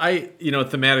 Well,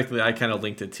 thematically, I kind of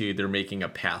linked it to they're making a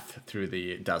path through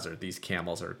the desert. These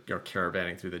camels are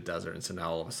caravanning through the desert, and so now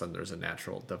all of a sudden there's a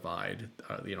natural divide,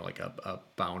 like a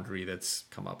boundary that's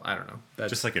come up. I don't know.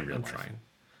 That's, just like in real life.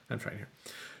 I'm trying here.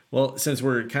 Well, since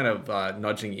we're kind of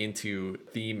nudging into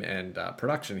theme and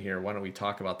production here, why don't we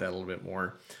talk about that a little bit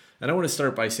more? And I want to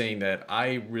start by saying that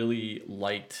I really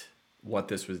liked what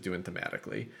this was doing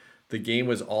thematically. The game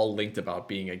was all linked about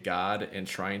being a god and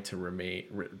trying to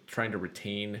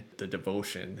retain the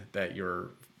devotion that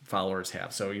your followers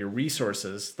have. So your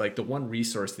resources, like the one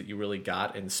resource that you really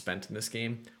got and spent in this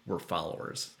game, were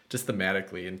followers. Just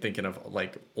thematically, and thinking of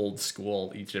like old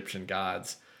school Egyptian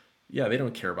gods, yeah, they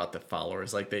don't care about the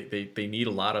followers. Like they need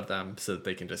a lot of them so that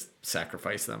they can just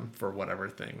sacrifice them for whatever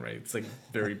thing, right? It's like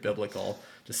very biblical.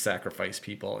 Just sacrifice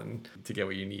people and to get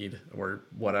what you need or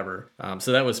whatever.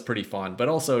 So that was pretty fun. But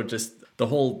also just the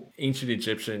whole ancient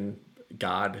Egyptian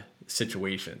god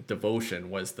situation, devotion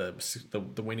was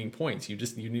the winning points. You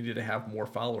needed to have more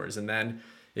followers. And then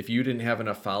if you didn't have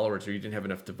enough followers or you didn't have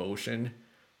enough devotion,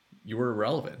 you were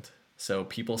irrelevant. So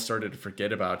people started to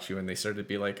forget about you and they started to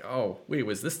be like, oh, wait,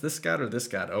 was this god or this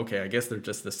god? Okay, I guess they're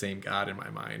just the same god in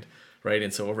my mind, right?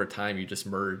 And so over time you just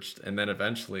merged. And then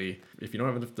eventually, if you don't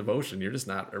have enough devotion, you're just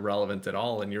not irrelevant at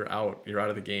all and you're out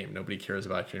of the game. Nobody cares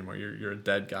about you anymore. You're a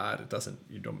dead god.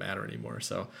 You don't matter anymore.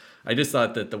 So I just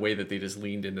thought that the way that they just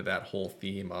leaned into that whole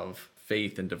theme of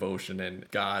faith and devotion and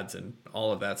gods and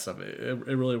all of that stuff, it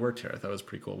really worked here. I thought it was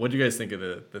pretty cool. What do you guys think of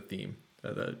the theme,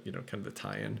 kind of the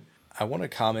tie-in? I want to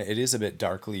comment, it is a bit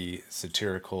darkly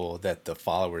satirical that the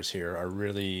followers here are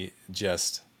really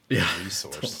just a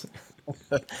resource.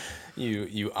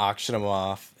 You auction them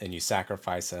off and you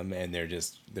sacrifice them, and they're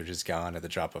just gone at the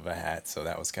drop of a hat. So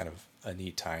that was kind of a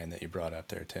neat tie-in that you brought up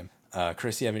there, Tim.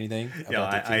 Chris, you have anything Yeah,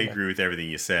 about the I theme? agree with everything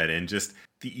you said, and just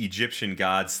the Egyptian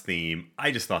gods theme.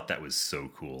 I just thought that was so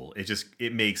cool.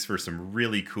 It makes for some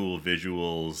really cool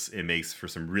visuals. It makes for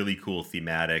some really cool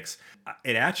thematics.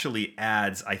 It actually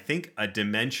adds, I think, a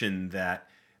dimension that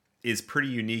is pretty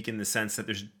unique in the sense that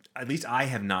there's, at least I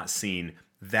have not seen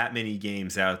that many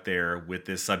games out there with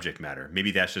this subject matter. Maybe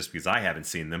that's just because I haven't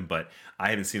seen them, but I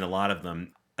haven't seen a lot of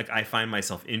them. Like, I find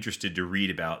myself interested to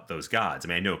read about those gods. I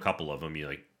mean, I know a couple of them,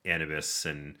 like Anubis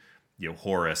and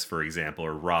Horus, for example,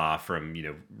 or Ra from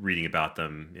reading about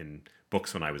them in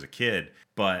books when I was a kid.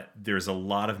 But there's a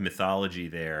lot of mythology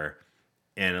there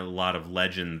and a lot of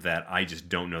legend that I just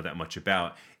don't know that much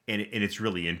about, and it's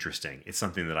really interesting. It's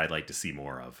something that I'd like to see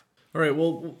more of. All right.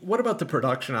 Well, what about the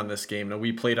production on this game? Now,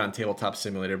 we played on Tabletop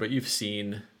Simulator, but you've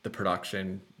seen the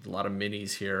production. A lot of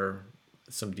minis here,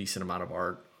 some decent amount of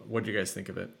art. What do you guys think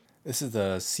of it? This is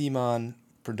the CMON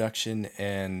production,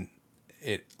 and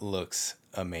it looks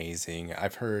amazing.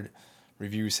 I've heard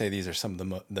reviews say these are some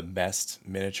of the best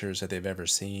miniatures that they've ever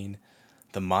seen.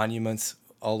 The monuments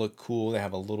all look cool. They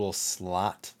have a little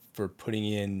slot for putting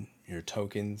in your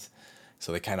tokens,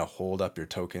 so they kind of hold up your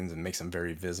tokens and makes them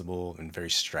very visible and very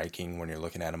striking when you're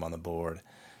looking at them on the board.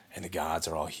 And the gods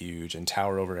are all huge and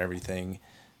tower over everything,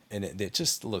 and it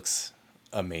just looks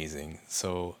amazing.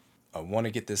 So I want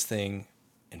to get this thing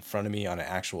in front of me on an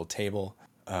actual table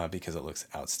because it looks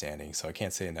outstanding. So I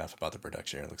can't say enough about the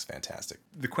production. It looks fantastic.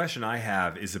 The question I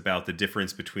have is about the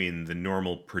difference between the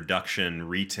normal production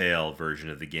retail version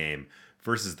of the game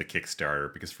versus the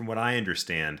Kickstarter, because from what I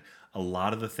understand, a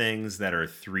lot of the things that are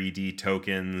 3D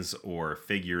tokens or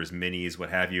figures, minis, what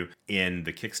have you, in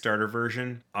the Kickstarter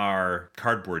version are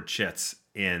cardboard chits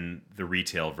in the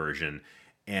retail version.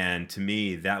 And to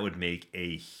me, that would make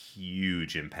a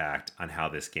huge impact on how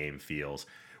this game feels,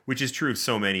 which is true of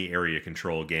so many area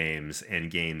control games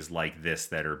and games like this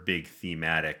that are big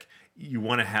thematic. You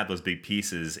want to have those big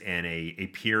pieces, and a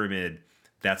pyramid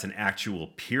that's an actual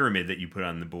pyramid that you put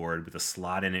on the board with a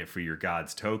slot in it for your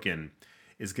god's token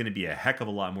is going to be a heck of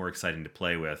a lot more exciting to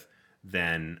play with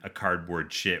than a cardboard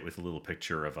chit with a little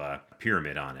picture of a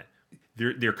pyramid on it.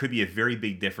 There could be a very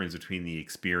big difference between the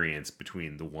experience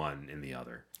between the one and the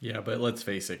other. Yeah, but let's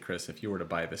face it, Chris, if you were to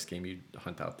buy this game, you'd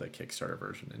hunt out the Kickstarter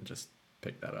version and just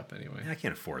pick that up anyway. I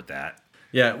can't afford that.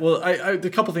 Yeah, well, I the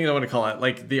couple things I want to call out,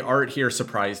 like the art here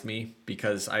surprised me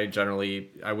because I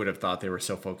would have thought they were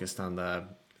so focused on the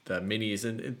minis,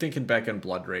 and thinking back on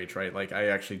Blood Rage, right? Like, I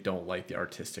actually don't like the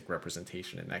artistic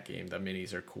representation in that game. The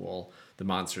minis are cool, the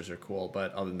monsters are cool,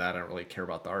 but other than that, I don't really care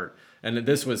about the art. And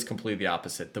this was completely the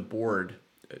opposite. The board,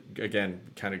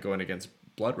 again, kind of going against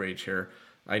Blood Rage here,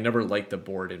 I never liked the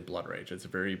board in Blood Rage. It's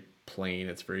very plain,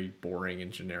 it's very boring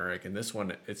and generic. And this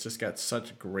one, it's just got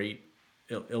such great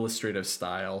illustrative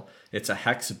style. It's a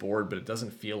hex board, but it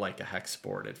doesn't feel like a hex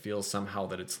board. It feels somehow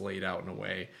that it's laid out in a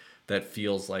way that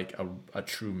feels like a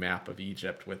true map of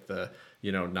Egypt with the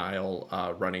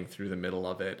Nile running through the middle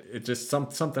of it. It just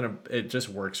something. It just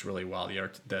works really well.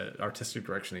 The artistic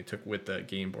direction they took with the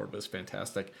game board was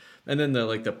fantastic. And then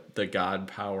the god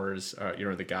powers,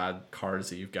 the god cards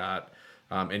that you've got,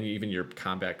 and even your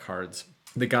combat cards.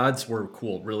 The gods were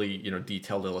cool. Really,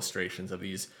 detailed illustrations of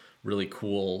these really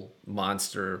cool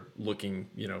monster looking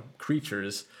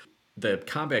creatures. The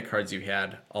combat cards you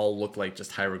had all looked like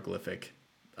just hieroglyphic.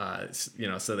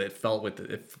 So that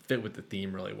it fit with the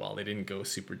theme really well. They didn't go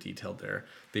super detailed there.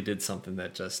 They did something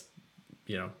that just,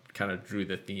 kind of drew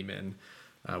the theme in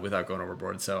without going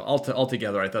overboard. So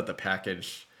altogether, I thought the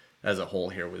package as a whole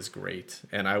here was great.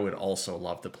 And I would also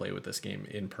love to play with this game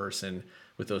in person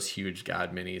with those huge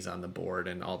god minis on the board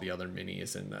and all the other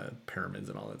minis and the pyramids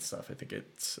and all that stuff. I think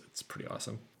it's pretty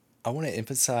awesome. I want to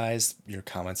emphasize your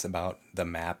comments about the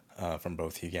map from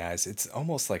both you guys. It's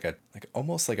almost like a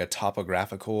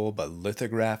topographical but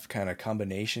lithograph kind of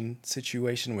combination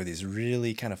situation with these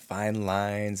really kind of fine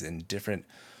lines and different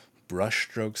brush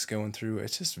strokes going through.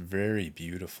 It's just very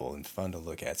beautiful and fun to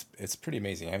look at. It's pretty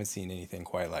amazing. I haven't seen anything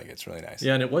quite like it. It's really nice.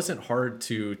 Yeah, and it wasn't hard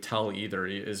to tell either.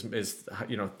 As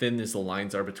thin as the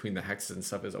lines are between the hexes and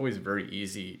stuff, it's always very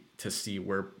easy to see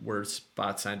where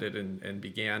spots ended and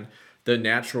began. The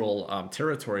natural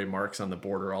territory marks on the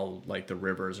board are all like the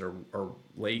rivers or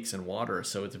lakes and water,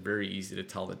 so it's very easy to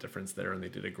tell the difference there, and they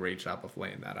did a great job of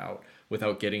laying that out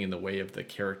without getting in the way of the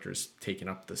characters taking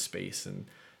up the space and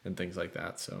things like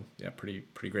that. So yeah, pretty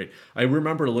great. I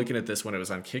remember looking at this when it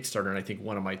was on Kickstarter, and I think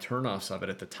one of my turnoffs of it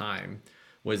at the time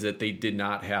was that they did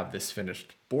not have this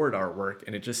finished board artwork,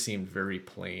 and it just seemed very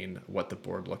plain what the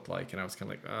board looked like. And I was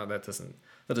kind of like, oh, that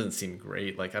doesn't seem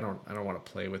great. Like, I don't want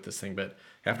to play with this thing. But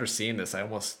after seeing this, I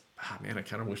almost, I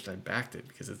kind of wished I backed it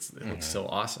because it looks so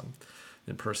awesome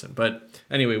in person. But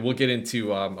anyway, we'll get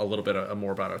into a little bit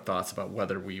more about our thoughts about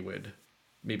whether we would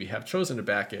maybe have chosen to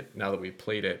back it now that we've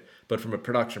played it. But from a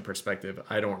production perspective,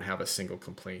 I don't have a single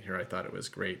complaint here. I thought it was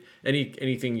great.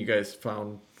 Anything you guys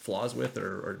found flaws with,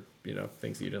 or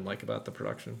things that you didn't like about the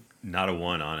production? Not a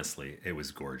one, honestly. It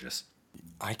was gorgeous.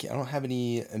 I don't have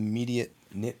any immediate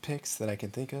nitpicks that I can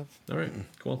think of. All right,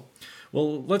 cool.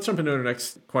 Well, let's jump into our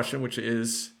next question, which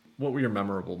is, what were your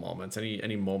memorable moments?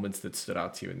 Any moments that stood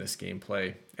out to you in this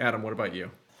gameplay? Adam, what about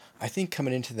you? I think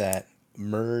coming into that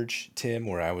merge, Tim,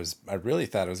 where I really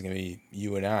thought it was going to be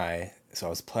you and I. So I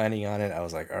was planning on it. I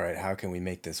was like, all right, how can we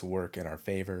make this work in our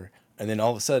favor? And then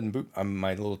all of a sudden, boop,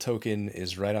 my little token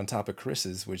is right on top of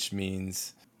Chris's, which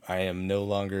means I am no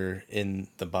longer in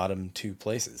the bottom two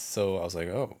places. So I was like,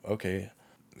 oh, okay.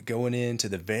 Going into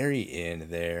the very end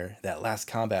there, that last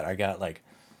combat, I got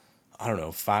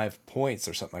 5 points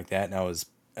or something like that. And I was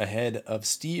ahead of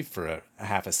Steve for a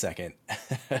half a second.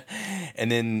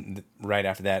 And then right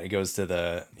after that, it goes to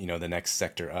the next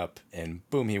sector up, and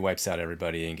boom, he wipes out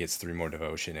everybody and gets 3 more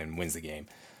devotion and wins the game.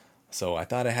 So I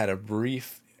thought I had a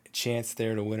brief chance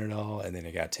there to win it all, and then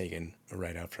it got taken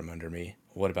right out from under me.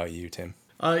 What about you, Tim?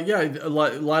 Yeah, a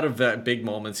lot of that big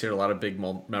moments here, a lot of big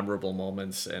memorable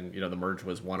moments, and the merge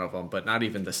was one of them, but not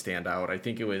even the standout. I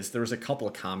think there was a couple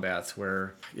of combats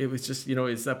where it was just,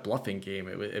 it's that bluffing game.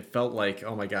 It felt like,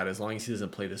 oh my God, as long as he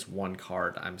doesn't play this one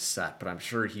card, I'm set. But I'm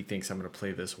sure he thinks I'm going to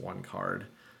play this one card,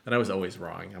 and I was always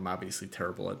wrong. I'm obviously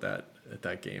terrible at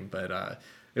that game, but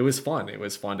it was fun. It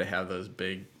was fun to have those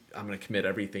big, I'm going to commit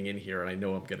everything in here, and I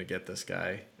know I'm going to get this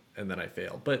guy, and then I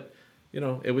failed. But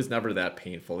it was never that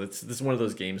painful. This is one of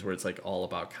those games where it's like all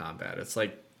about combat. It's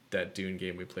like that Dune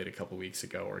game we played a couple weeks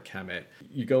ago, or Kemet.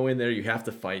 You go in there, you have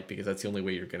to fight because that's the only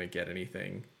way you're going to get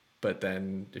anything. But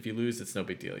then if you lose, it's no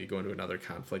big deal. You go into another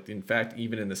conflict. In fact,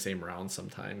 even in the same round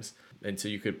sometimes. And so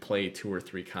you could play 2 or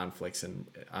 3 conflicts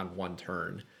on one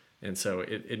turn. And so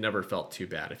it never felt too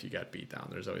bad if you got beat down.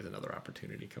 There's always another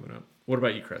opportunity coming up. What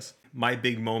about you, Chris? My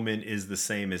big moment is the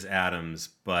same as Adam's,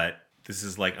 but this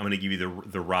is like, I'm going to give you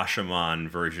the Rashomon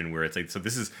version where it's like, so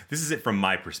this is it from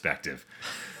my perspective.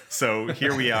 So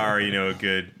here we are, a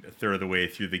good third of the way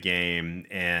through the game,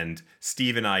 and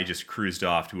Steve and I just cruised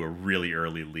off to a really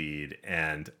early lead,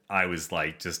 and I was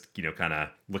like, just, kind of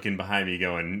looking behind me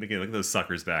going, look at those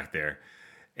suckers back there.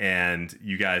 And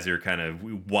you guys are kind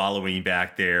of wallowing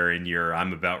back there in your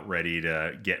I'm about ready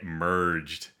to get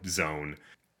merged zone.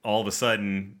 All of a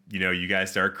sudden, you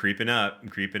guys start creeping up.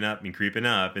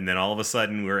 And then all of a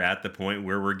sudden we're at the point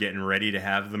where we're getting ready to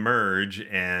have the merge.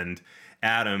 And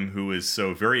Adam, who was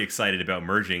so very excited about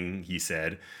merging, he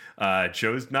said,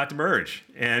 chose not to merge.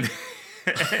 And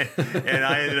and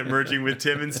I ended up merging with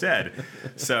Tim instead.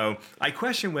 So I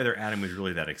question whether Adam was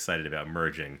really that excited about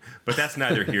merging, but that's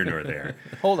neither here nor there.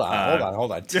 Hold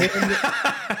on. Tim,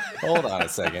 hold on a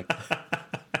second.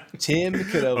 Tim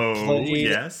could have played.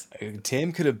 Yes.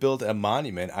 Tim could have built a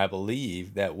monument, I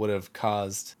believe, that would have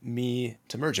caused me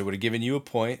to merge. It would have given you a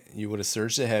point. You would have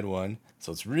surged ahead one.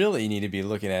 So it's really, you need to be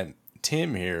looking at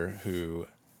Tim here, who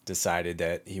decided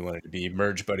that he wanted to be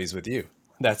merge buddies with you.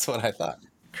 That's what I thought.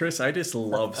 Chris, I just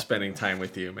love spending time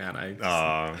with you, man.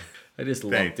 I just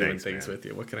love doing things with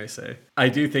you. What can I say? I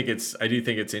do think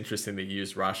it's interesting that you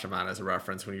used Rashomon as a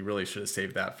reference when you really should have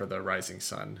saved that for the Rising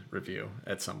Sun review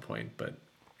at some point. But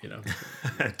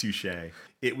touche.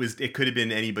 It could have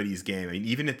been anybody's game. I mean,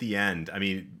 even at the end,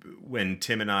 when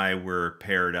Tim and I were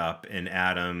paired up and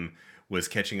Adam was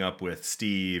catching up with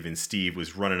Steve and Steve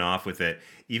was running off with it,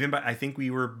 I think we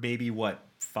were maybe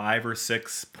 5 or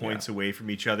 6 points away from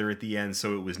each other at the end.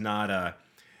 So it was not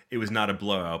a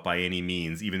blowout by any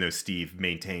means, even though Steve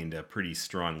maintained a pretty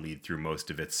strong lead through most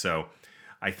of it. So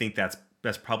I think that's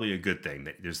probably a good thing,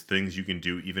 that there's things you can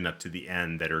do even up to the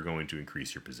end that are going to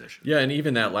increase your position. Yeah, and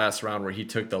even that last round where he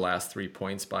took the last 3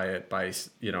 points by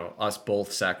us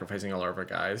both sacrificing all of our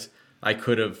guys, I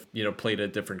could have played a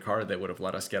different card that would have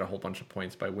let us get a whole bunch of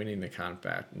points by winning the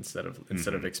combat instead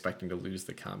of expecting to lose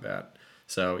the combat.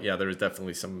 So yeah, there was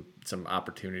definitely some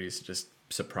opportunities to just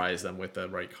surprise them with the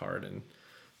right card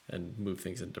and move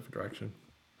things in a different direction.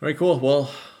 All right, cool. Well,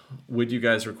 would you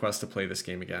guys request to play this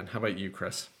game again? How about you,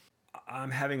 Chris?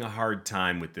 I'm having a hard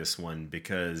time with this one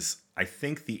because I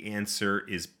think the answer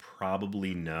is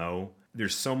probably no.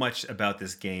 There's so much about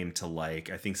this game to like.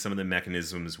 I think some of the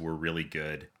mechanisms were really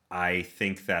good. I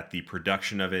think that the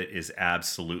production of it is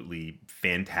absolutely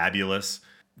fantabulous.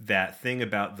 that thing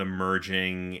about the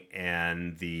merging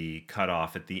and the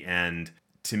cutoff at the end,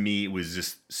 to me, was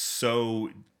just so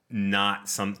not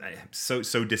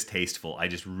so distasteful. I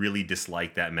just really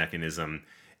dislike that mechanism.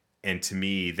 And to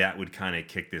me, that would kind of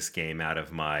kick this game out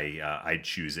of my I'd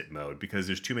choose it mode, because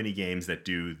there's too many games that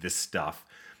do this stuff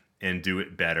and do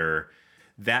it better.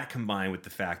 That combined with the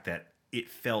fact that it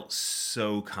felt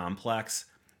so complex.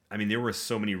 I mean, there were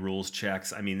so many rules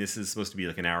checks. I mean, this is supposed to be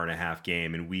like an hour and a half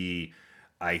game, and we,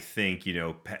 I think,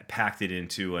 packed it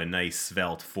into a nice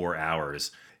svelte 4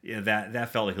 hours.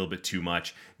 That felt like a little bit too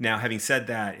much. Now, having said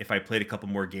that, if I played a couple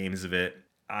more games of it,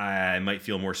 I might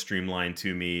feel more streamlined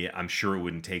to me. I'm sure it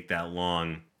wouldn't take that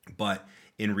long. But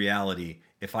in reality,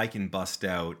 if I can bust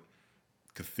out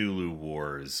Cthulhu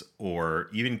Wars or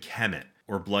even Kemet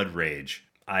or Blood Rage,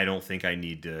 I don't think I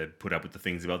need to put up with the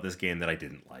things about this game that I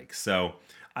didn't like. So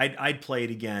I'd play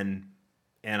it again,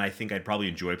 and I think I'd probably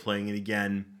enjoy playing it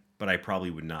again, but I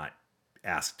probably would not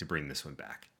ask to bring this one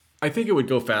back. I think it would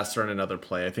go faster on another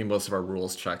play. I think most of our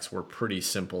rules checks were pretty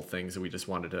simple things that we just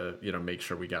wanted to, make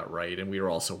sure we got right. And we were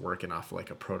also working off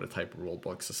like a prototype rule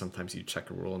book. So sometimes you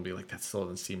check a rule and be like, that still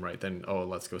doesn't seem right. Then,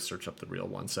 let's go search up the real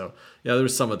one. So yeah, there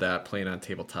was some of that playing on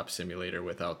Tabletop Simulator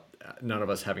without none of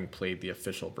us having played the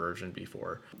official version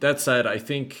before. That said, I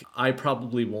think I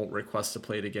probably won't request to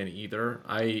play it again either.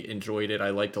 I enjoyed it.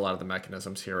 I liked a lot of the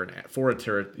mechanisms here, and for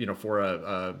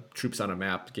a troops on a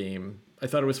map game, I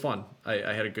thought it was fun.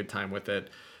 I had a good time with it.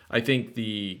 I think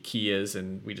the key is,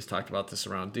 and we just talked about this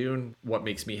around Dune, what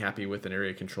makes me happy with an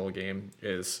area control game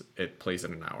is it plays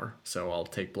in an hour. So I'll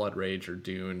take Blood Rage or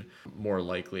Dune more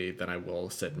likely than I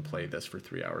will sit and play this for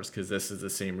 3 hours, because this is the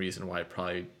same reason why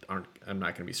I'm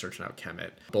not going to be searching out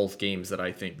Kemet. Both games that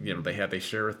I think, they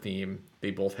share a theme.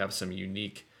 They both have some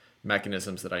unique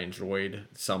mechanisms that I enjoyed,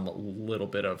 some little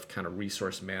bit of kind of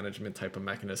resource management type of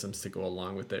mechanisms to go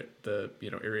along with the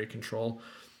area control.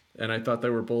 And I thought they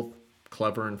were both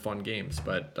clever and fun games,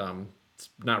 but it's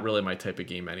not really my type of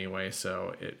game anyway.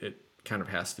 So it kind of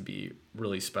has to be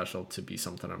really special to be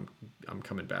something I'm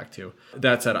coming back to.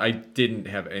 That said, I didn't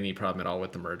have any problem at all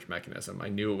with the merge mechanism. I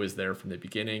knew it was there from the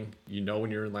beginning. When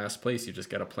you're in last place, you just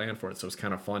got to plan for it. So it's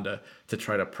kind of fun to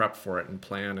try to prep for it and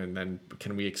plan, and then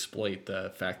can we exploit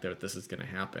the fact that this is going to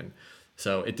happen.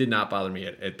 So it did not bother me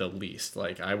at the least.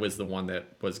 Like, I was the one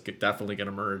that was definitely going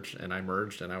to merge, and I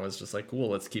merged, and I was just like, cool,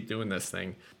 let's keep doing this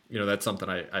thing. That's something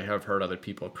I have heard other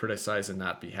people criticize and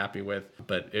not be happy with,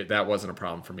 but that wasn't a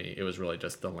problem for me. It was really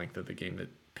just the length of the game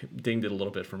that dinged it a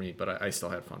little bit for me, but I still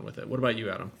had fun with it. What about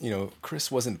you, Adam? Chris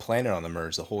wasn't planning on the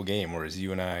merge the whole game, whereas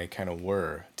you and I kind of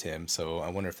were, Tim. So I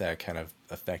wonder if that kind of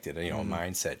affected, a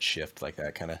mindset shift like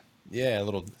that kind of. Yeah, a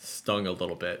little stung a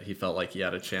little bit. He felt like he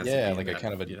had a chance. Yeah, to like that, a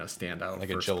kind of a stand out, like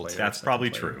a jolt. That's probably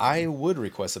true. I would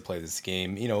request to play this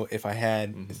game. If I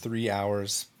had 3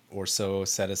 hours or so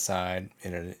set aside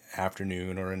in an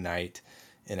afternoon or a night,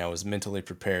 and I was mentally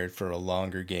prepared for a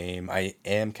longer game. I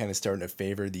am kind of starting to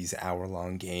favor these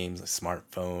hour-long games, like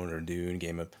Smartphone or Dune,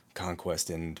 Game of Conquest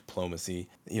and Diplomacy.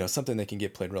 Something that can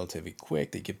get played relatively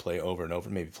quick. They could play over and over,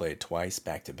 maybe play it twice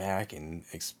back to back and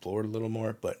explore it a little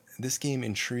more. But this game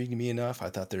intrigued me enough. I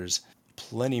thought there's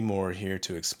plenty more here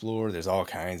to explore. There's all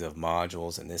kinds of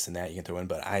modules and this and that you can throw in,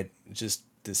 but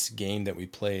this game that we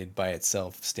played by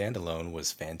itself standalone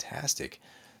was fantastic.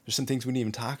 There's some things we didn't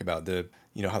even talk about.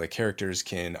 How the characters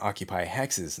can occupy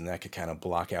hexes, and that could kind of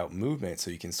block out movement,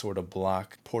 so you can sort of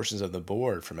block portions of the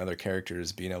board from other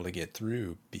characters being able to get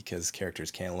through because characters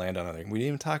can't land on other. We didn't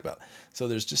even talk about. So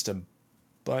there's just a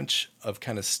bunch of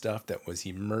kind of stuff that was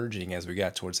emerging as we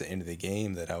got towards the end of the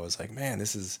game that I was like, man,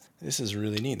 this is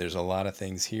really neat. There's a lot of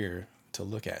things here to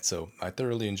look at. So I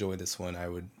thoroughly enjoyed this one. I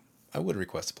would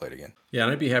request to play it again. Yeah,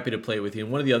 and I'd be happy to play it with you.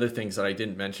 And one of the other things that I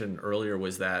didn't mention earlier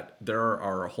was that there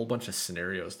are a whole bunch of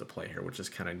scenarios to play here, which is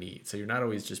kind of neat. So you're not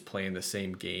always just playing the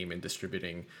same game and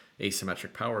distributing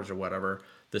asymmetric powers or whatever.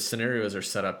 The scenarios are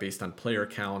set up based on player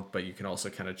count, but you can also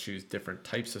kind of choose different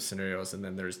types of scenarios. And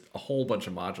then there's a whole bunch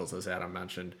of modules, as Adam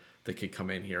mentioned, that could come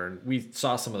in here. And we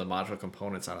saw some of the module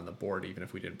components out on the board, even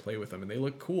if we didn't play with them, and they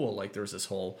look cool. Like there was this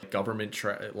whole government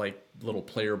little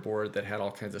player board that had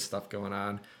all kinds of stuff going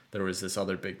on. There was this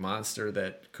other big monster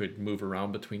that could move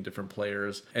around between different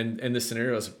players. And the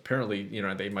scenarios, apparently,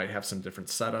 they might have some different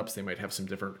setups. They might have some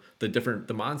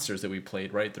the monsters that we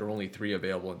played, right? There are only 3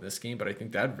 available in this game, but I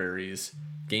think that varies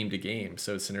game to game,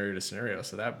 so scenario to scenario.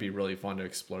 So that'd be really fun to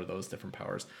explore those different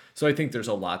powers. So I think there's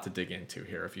a lot to dig into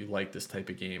here. If you like this type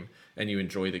of game and you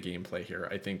enjoy the gameplay here,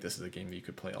 I think this is a game that you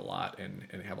could play a lot and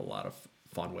have a lot of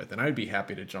fun with. And I'd be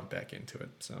happy to jump back into it.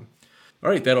 So All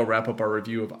right, that'll wrap up our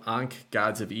review of Ankh,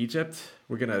 Gods of Egypt.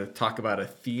 We're going to talk about a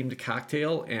themed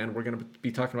cocktail, and we're going to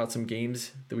be talking about some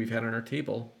games that we've had on our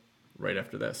table right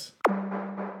after this.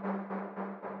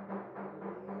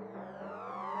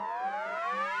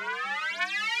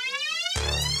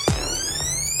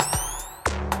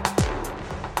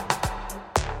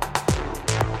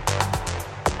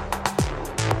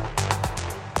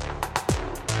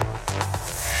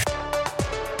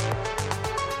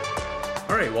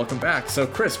 All right, welcome back. So,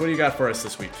 Chris, what do you got for us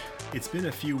this week? It's been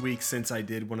a few weeks since I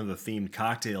did one of the themed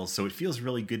cocktails, so it feels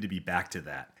really good to be back to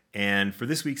that. And for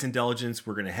this week's indulgence,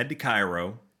 we're going to head to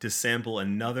Cairo to sample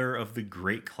another of the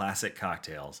great classic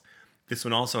cocktails. This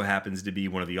one also happens to be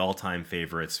one of the all-time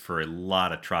favorites for a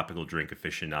lot of tropical drink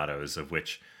aficionados, of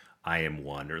which I am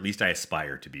one, or at least I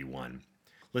aspire to be one.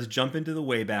 Let's jump into the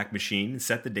Wayback Machine and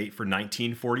set the date for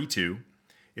 1942.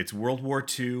 It's World War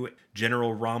II.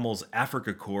 General Rommel's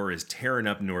Afrika Korps is tearing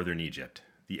up northern Egypt.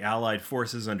 The Allied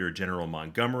forces under General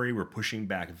Montgomery were pushing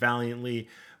back valiantly,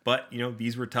 but,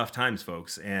 these were tough times,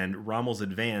 folks, and Rommel's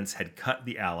advance had cut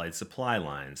the Allied supply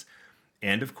lines.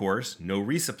 And, of course, no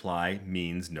resupply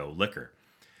means no liquor.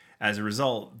 As a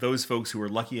result, those folks who were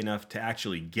lucky enough to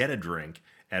actually get a drink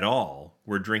at all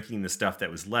were drinking the stuff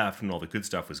that was left when all the good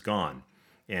stuff was gone.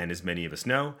 And as many of us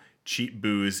know, cheap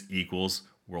booze equals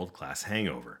world-class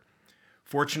hangover.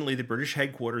 Fortunately, the British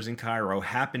headquarters in Cairo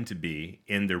happened to be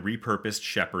in the repurposed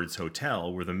Shepherd's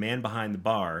Hotel, where the man behind the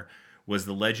bar was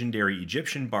the legendary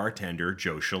Egyptian bartender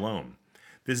Joe Shalom.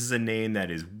 This is a name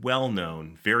that is well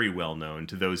known, very well known,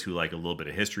 to those who like a little bit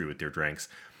of history with their drinks.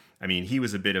 I mean, he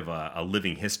was a bit of a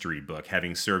living history book,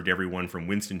 having served everyone from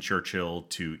Winston Churchill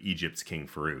to Egypt's King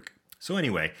Farouk. So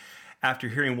anyway, after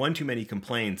hearing one too many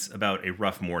complaints about a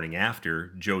rough morning after,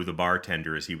 Joe the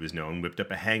bartender, as he was known, whipped up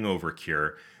a hangover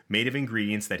cure made of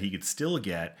ingredients that he could still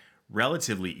get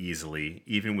relatively easily,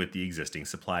 even with the existing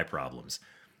supply problems.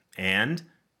 And,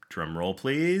 drumroll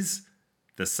please,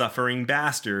 the suffering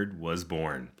bastard was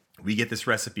born. We get this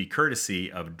recipe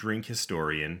courtesy of drink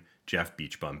historian Jeff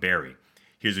Beachbum Berry.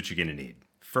 Here's what you're going to need.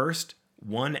 First,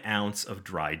 1 ounce of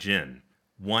dry gin,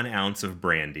 1 ounce of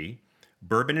brandy.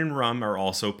 Bourbon and rum are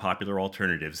also popular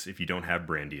alternatives if you don't have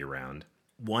brandy around.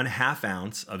 1/2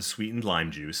 ounce of sweetened lime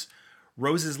juice.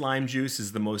 Rose's lime juice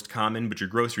is the most common, but your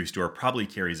grocery store probably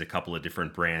carries a couple of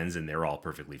different brands and they're all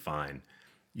perfectly fine.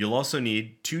 You'll also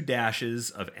need 2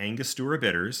 dashes of Angostura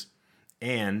bitters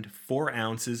and 4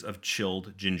 ounces of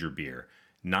chilled ginger beer.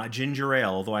 Not ginger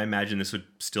ale, although I imagine this would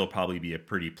still probably be a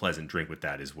pretty pleasant drink with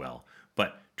that as well.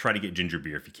 But try to get ginger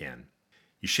beer if you can.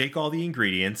 You shake all the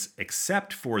ingredients,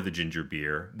 except for the ginger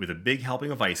beer, with a big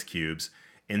helping of ice cubes,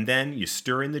 and then you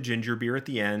stir in the ginger beer at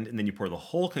the end, and then you pour the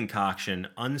whole concoction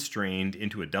unstrained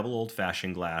into a double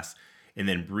old-fashioned glass, and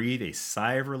then breathe a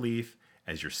sigh of relief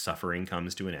as your suffering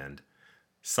comes to an end.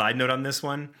 Side note on this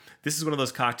one, this is one of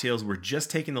those cocktails where just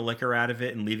taking the liquor out of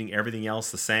it and leaving everything else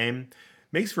the same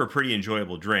makes for a pretty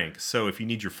enjoyable drink. So if you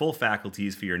need your full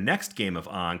faculties for your next game of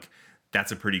Ankh,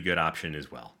 that's a pretty good option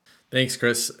as well. Thanks,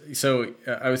 Chris. So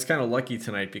I was kind of lucky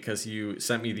tonight because you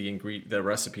sent me the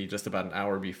recipe just about an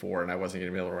hour before, and I wasn't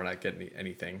going to be able to run out and get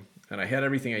anything. And I had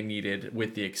everything I needed,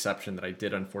 with the exception that I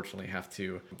did unfortunately have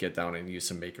to get down and use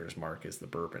some Maker's Mark as the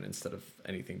bourbon instead of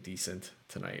anything decent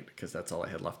tonight, because that's all I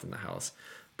had left in the house.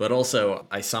 But also,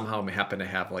 I somehow happen to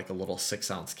have like a little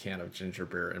 6-ounce can of ginger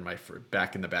beer in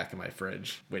back in the back of my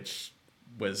fridge, which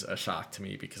was a shock to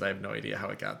me because I have no idea how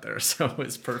it got there. So it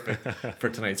was perfect for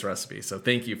tonight's recipe. So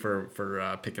thank you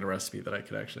for picking a recipe that I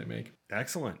could actually make.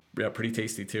 Excellent. Yeah, pretty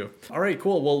tasty too. All right,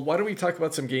 cool. Well, why don't we talk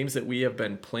about some games that we have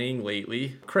been playing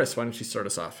lately? Chris, why don't you start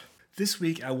us off? This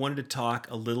week, I wanted to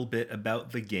talk a little bit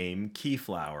about the game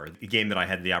Keyflower, a game that I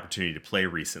had the opportunity to play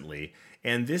recently.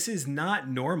 And this is not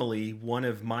normally one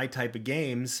of my type of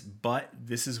games, but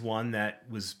this is one that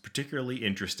was particularly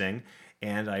interesting,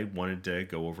 and I wanted to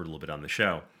go over it a little bit on the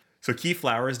show. So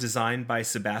Keyflower is designed by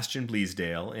Sebastian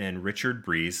Bleasdale and Richard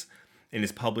Breeze, and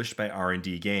is published by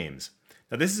R&D Games.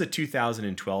 Now this is a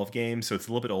 2012 game, so it's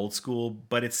a little bit old school,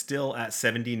 but it's still at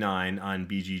 79 on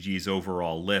BGG's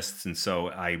overall lists, and so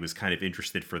I was kind of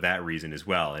interested for that reason as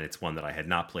well, and it's one that I had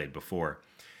not played before.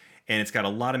 And it's got a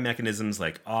lot of mechanisms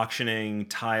like auctioning,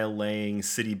 tile laying,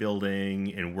 city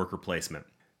building, and worker placement.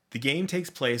 The game takes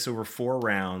place over 4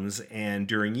 rounds, and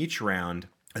during each round,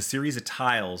 a series of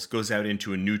tiles goes out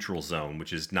into a neutral zone,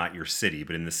 which is not your city,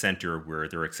 but in the center where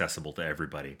they're accessible to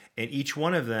everybody. And each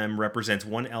one of them represents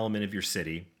one element of your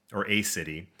city, or a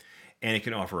city, and it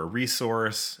can offer a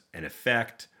resource, an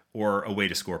effect, or a way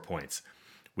to score points.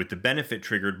 with the benefit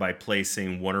triggered by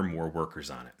placing one or more workers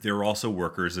on it. There are also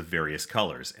workers of various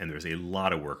colors, and there's a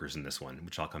lot of workers in this one,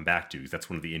 which I'll come back to, because that's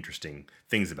one of the interesting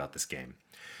things about this game.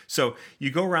 So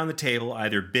you go around the table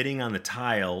either bidding on the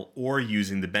tile or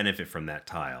using the benefit from that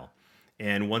tile.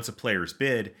 And once a player's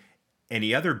bid,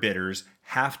 any other bidders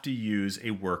have to use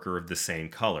a worker of the same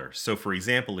color. So for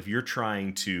example, if you're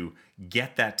trying to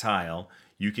get that tile,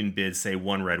 you can bid, say,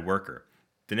 one red worker.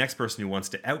 The next person who wants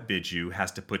to outbid you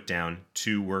has to put down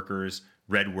 2 workers,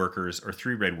 red workers, or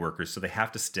 3 red workers, so they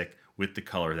have to stick with the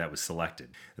color that was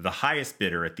selected. The highest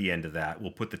bidder at the end of that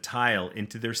will put the tile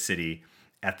into their city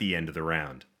at the end of the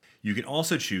round. You can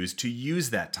also choose to use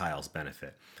that tile's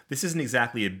benefit. This isn't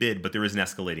exactly a bid, but there is an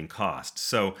escalating cost.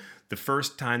 So the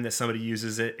first time that somebody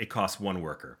uses it, it costs 1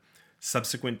 worker.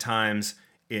 Subsequent times,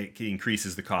 it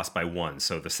increases the cost by 1.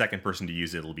 So the second person to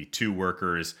use it will be 2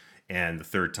 workers, and the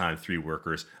third time 3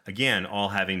 workers. Again, all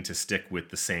having to stick with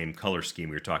the same color scheme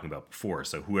we were talking about before.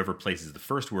 So whoever places the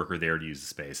first worker there to use the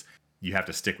space, you have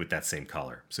to stick with that same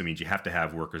color. So it means you have to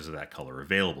have workers of that color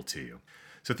available to you.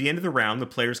 So at the end of the round, the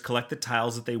players collect the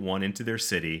tiles that they want into their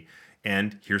city,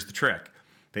 and here's the trick.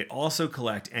 They also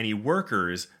collect any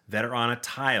workers that are on a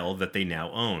tile that they now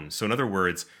own. So in other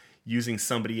words, using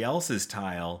somebody else's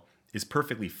tile is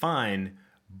perfectly fine,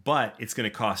 but it's going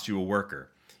to cost you a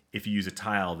worker. If you use a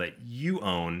tile that you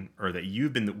own or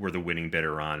that were the winning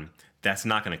bidder on, that's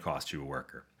not going to cost you a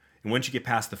worker. And once you get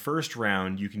past the first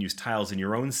round, you can use tiles in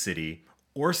your own city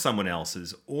or someone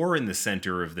else's or in the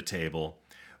center of the table,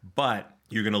 but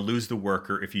you're going to lose the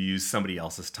worker if you use somebody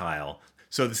else's tile.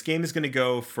 So this game is going to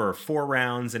go for 4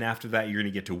 rounds, and after that you're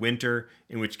going to get to winter,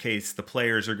 in which case the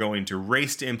players are going to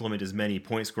race to implement as many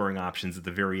point scoring options at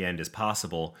the very end as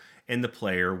possible, and the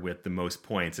player with the most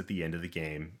points at the end of the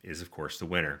game is, of course, the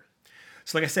winner.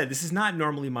 So like I said, this is not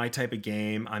normally my type of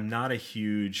game. I'm not a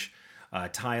huge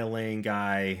tile laying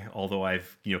guy, although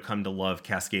I've come to love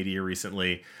Cascadia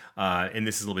recently, and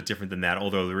this is a little bit different than that,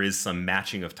 although there is some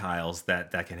matching of tiles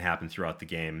that can happen throughout the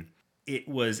game.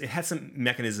 It had some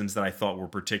mechanisms that I thought were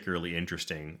particularly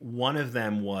interesting. One of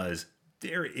them was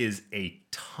there is a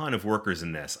ton of workers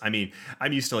in this. I mean,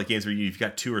 I'm used to like games where you've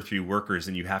got 2 or 3 workers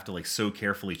and you have to like so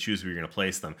carefully choose where you're going to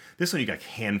place them. This one, you got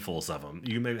handfuls of them.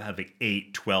 You may have like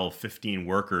 8, 12, 15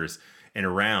 workers in a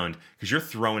round because you're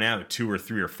throwing out 2 or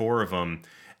 3 or 4 of them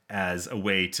as a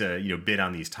way to bid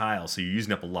on these tiles. So you're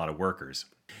using up a lot of workers.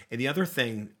 And the other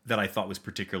thing that I thought was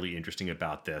particularly interesting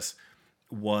about this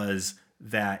was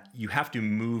that you have to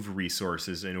move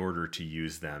resources in order to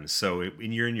use them. So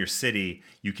when you're in your city,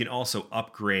 you can also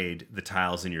upgrade the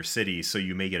tiles in your city. So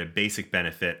you may get a basic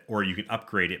benefit, or you can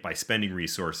upgrade it by spending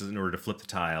resources in order to flip the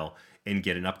tile and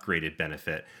get an upgraded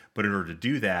benefit. But in order to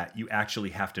do that, you actually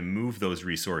have to move those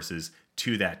resources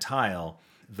to that tile.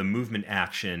 The movement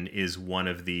action is one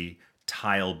of the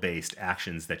tile-based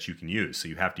actions that you can use. So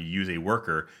you have to use a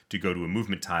worker to go to a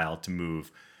movement tile to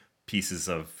move pieces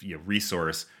of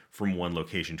resource from one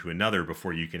location to another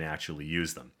before you can actually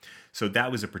use them. So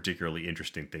that was a particularly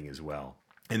interesting thing as well.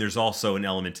 And there's also an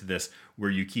element to this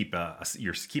where you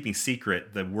you're keeping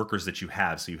secret the workers that you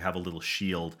have. So you have a little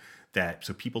shield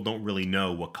so people don't really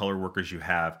know what color workers you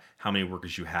have, how many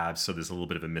workers you have. So there's a little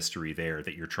bit of a mystery there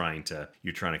that you're trying to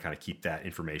kind of keep that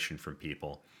information from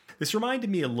people. This reminded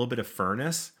me a little bit of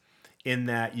Furnace, in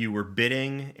that you were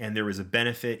bidding and there was a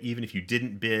benefit. Even if you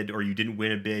didn't bid or you didn't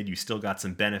win a bid, you still got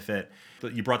some benefit.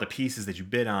 But you brought the pieces that you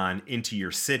bid on into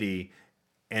your city,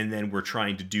 and then we're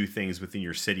trying to do things within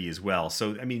your city as well.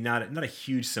 So, I mean, not a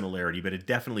huge similarity, but it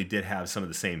definitely did have some of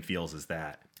the same feels as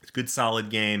that. It's a good, solid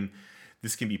game.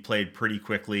 This can be played pretty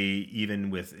quickly,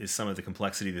 even with some of the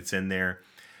complexity that's in there.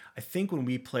 I think when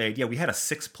we played, we had a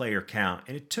 6-player count,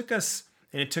 and it took us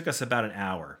about an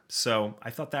hour. So I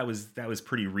thought that was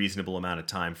pretty reasonable amount of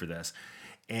time for this.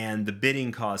 And the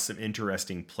bidding caused some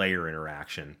interesting player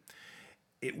interaction.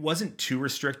 It wasn't too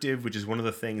restrictive, which is one of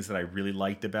the things that I really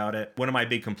liked about it. One of my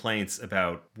big complaints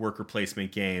about worker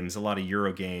placement games, a lot of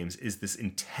Euro games, is this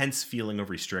intense feeling of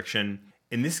restriction.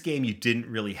 In this game, you didn't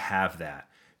really have that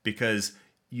because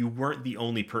you weren't the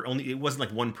only it wasn't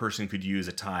like one person could use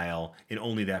a tile and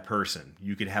only that person.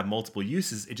 You could have multiple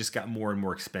uses. It just got more and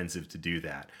more expensive to do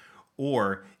that.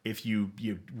 Or if you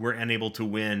were unable to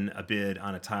win a bid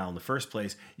on a tile in the first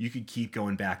place, you could keep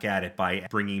going back at it by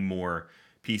bringing more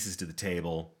pieces to the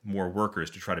table, more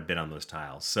workers to try to bid on those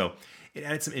tiles. So it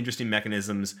added some interesting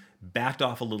mechanisms, backed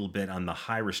off a little bit on the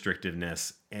high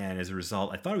restrictiveness, and as a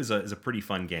result, I thought it was a pretty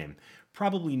fun game.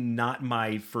 Probably not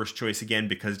my first choice again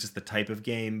because it's just the type of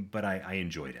game, but I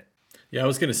enjoyed it. Yeah, I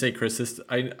was gonna say, Chris, this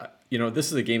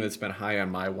is a game that's been high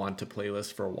on my want to play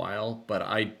list for a while, but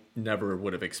I never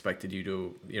would have expected you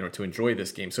to, to enjoy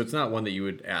this game. So it's not one that you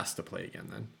would ask to play again,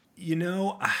 then. You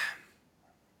know,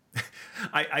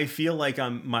 I feel like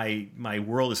my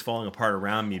world is falling apart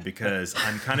around me because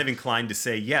I'm kind of inclined to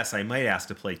say yes, I might ask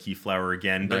to play Keyflower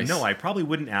again, but Nice. no, I probably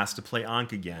wouldn't ask to play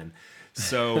Ankh again.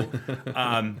 So,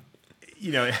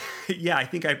 yeah, I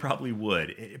think I probably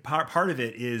would. Part of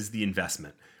it is the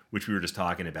investment, which we were just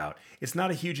talking about. It's not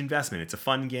a huge investment. It's a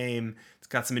fun game. It's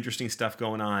got some interesting stuff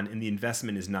going on, and the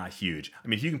investment is not huge. I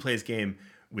mean, if you can play this game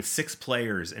with 6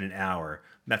 players in an hour,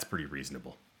 that's pretty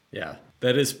reasonable. Yeah,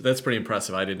 that's pretty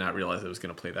impressive. I did not realize it was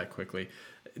going to play that quickly.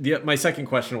 My second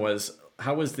question was,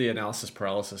 how was the analysis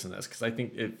paralysis in this? Because I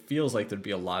think it feels like there'd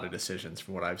be a lot of decisions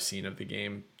from what I've seen of the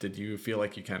game. Did you feel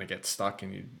like you kind of get stuck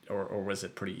or was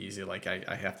it pretty easy? Like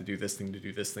I have to do this thing to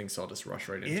do this thing, so I'll just rush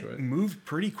right into it. It moved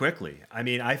pretty quickly. I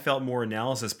mean, I felt more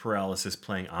analysis paralysis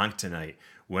playing Ankh tonight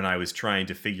when I was trying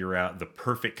to figure out the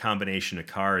perfect combination of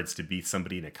cards to beat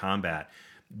somebody in a combat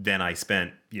than I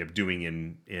spent doing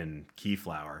in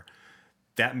Keyflower.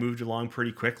 That moved along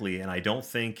pretty quickly, and I don't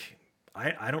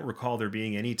recall there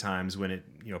being any times when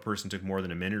a person took more than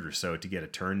a minute or so to get a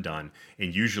turn done,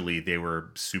 and usually they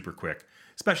were super quick.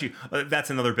 Especially, that's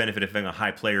another benefit of having a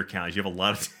high player count. You have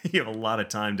a lot of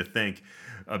time to think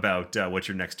about what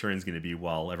your next turn is going to be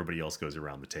while everybody else goes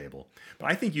around the table.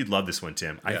 But I think you'd love this one,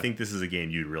 Tim. Yeah. I think this is a game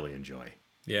you'd really enjoy.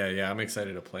 Yeah, I'm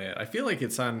excited to play it. I feel like I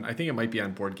think it might be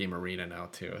on Board Game Arena now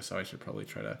too, so I should probably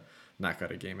try to knock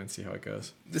out a game and see how it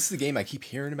goes. This is a game I keep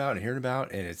hearing about,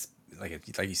 and it's like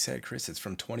you said, Chris, it's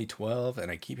from 2012,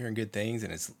 and I keep hearing good things,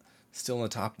 and it's still in the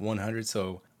top 100.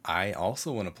 So I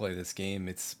also want to play this game.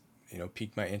 It's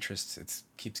piqued my interest. It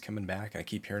keeps coming back. I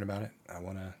keep hearing about it. I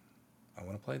want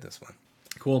to play this one.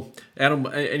 Cool, Adam.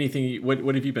 Anything?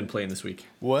 What have you been playing this week?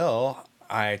 Well,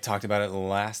 I talked about it in the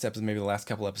last episode, maybe the last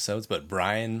couple episodes, but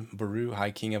Brian Boru,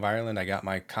 High King of Ireland, I got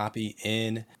my copy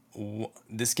in.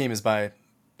 This game is by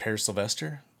Per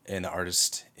Sylvester, and the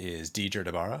artist is Deidre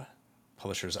Dabara,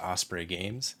 publisher's Osprey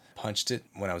Games. Punched it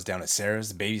when I was down at Sarah's.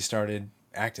 The baby started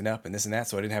acting up and this and that,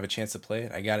 so I didn't have a chance to play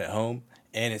it. I got it home,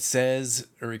 and it says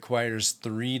it requires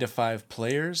 3 to 5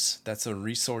 players. That's a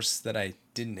resource that I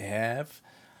didn't have.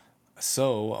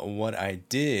 So what I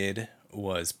did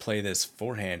was play this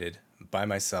four-handed by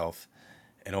myself,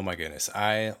 and oh my goodness,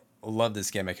 I love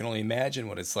this game. I can only imagine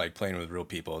what it's like playing with real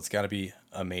people. It's got to be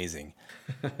amazing.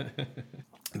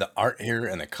 The art here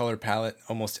and the color palette,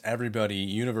 almost everybody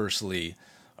universally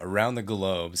around the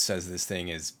globe says this thing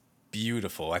is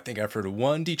beautiful. I think I've heard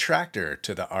one detractor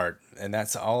to the art, and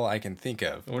that's all I can think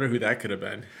of. I wonder who that could have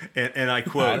been. And I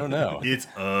quote, I don't know. It's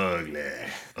ugly.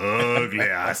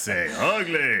 Ugly, I say.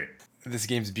 Ugly. This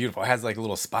game's beautiful. It has like a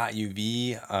little spot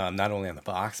UV, not only on the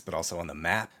box, but also on the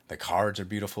map. The cards are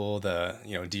beautiful.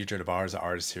 Deidre DeBar is the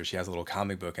artist here. She has a little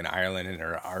comic book in Ireland, and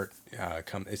her art,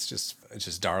 it's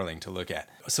just darling to look at.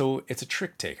 So it's a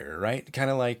trick taker, right?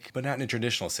 Kind of like, but not in a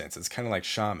traditional sense. It's kind of like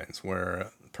Shamans, where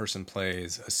a person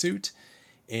plays a suit,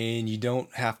 and you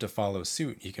don't have to follow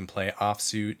suit. You can play off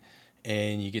suit,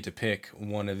 and you get to pick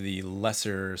one of the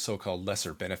so-called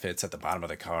lesser benefits at the bottom of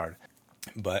the card.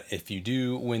 But if you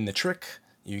do win the trick,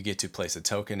 you get to place a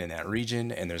token in that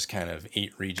region, and there's kind of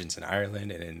 8 regions in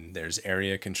Ireland, and then there's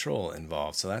area control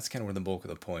involved. So that's kind of where the bulk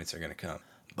of the points are going to come.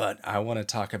 But I want to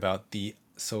talk about the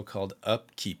so-called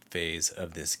upkeep phase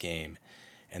of this game,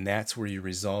 and that's where you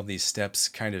resolve these steps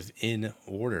kind of in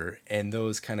order, and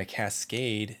those kind of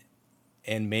cascade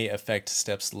and may affect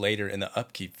steps later in the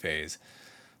upkeep phase.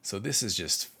 So this is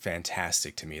just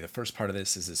fantastic to me. The first part of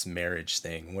this is this marriage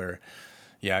thing where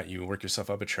you work yourself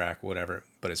up a track, whatever,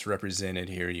 but it's represented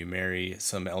here. You marry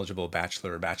some eligible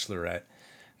bachelor or bachelorette.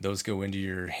 Those go into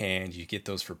your hand. You get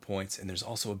those for points, and there's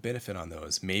also a benefit on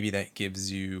those. Maybe that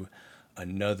gives you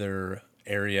another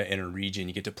area in a region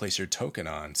you get to place your token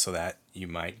on, so that you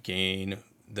might gain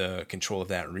the control of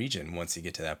that region once you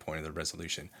get to that point of the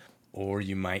resolution. Or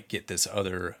you might get this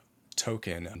other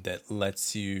token that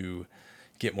lets you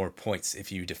get more points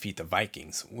if you defeat the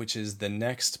Vikings, which is the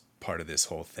next part of this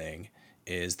whole thing.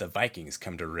 Is the Vikings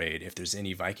come to raid. If there's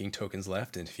any Viking tokens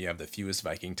left, and if you have the fewest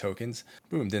Viking tokens,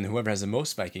 boom, then whoever has the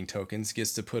most Viking tokens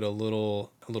gets to put a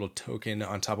little token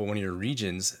on top of one of your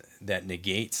regions that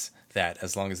negates that,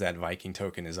 as long as that Viking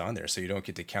token is on there. So you don't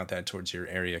get to count that towards your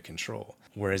area control.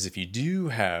 Whereas if you do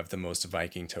have the most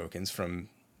Viking tokens from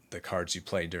the cards you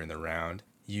played during the round,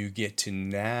 you get to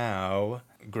now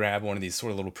grab one of these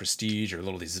sort of little prestige or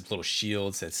these little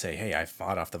shields that say, hey, I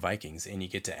fought off the Vikings, and you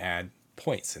get to add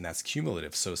points, and that's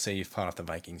cumulative. So say you fought off the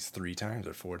Vikings 3 times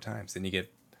or 4 times, then you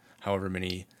get however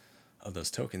many of those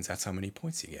tokens. That's how many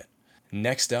points you get.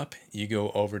 Next up, you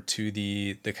go over to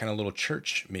the kind of little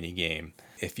church mini game.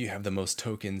 If you have the most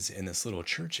tokens in this little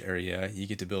church area, you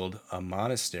get to build a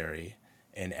monastery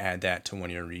and add that to one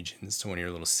of your regions, to one of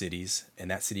your little cities, and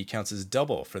that city counts as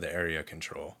double for the area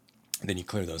control. And then you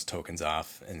clear those tokens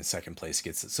off, and the second place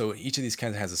gets it. So each of these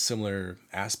kind of has a similar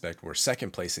aspect where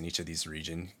second place in each of these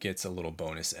region gets a little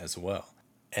bonus as well.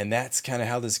 And that's kind of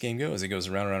how this game goes. It goes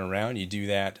around and around and around. You do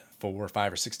that 4 or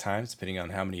 5 or 6 times, depending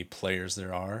on how many players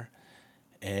there are.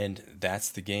 And that's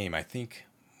the game. I think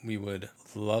we would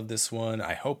love this one.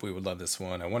 I hope we would love this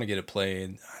one. I want to get it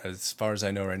played. As far as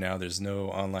I know right now, there's no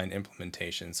online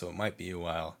implementation, so it might be a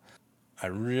while. I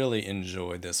really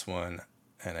enjoyed this one,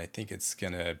 and I think it's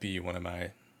gonna be one of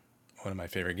my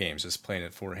favorite games. Just playing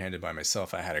it four-handed by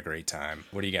myself, I had a great time.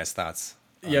 What are you guys' thoughts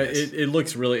on Yeah, this?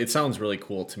 it sounds really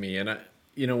cool to me. And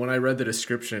when I read the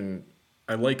description,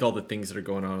 I like all the things that are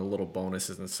going on, little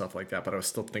bonuses and stuff like that, but I was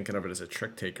still thinking of it as a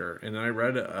trick taker. And then I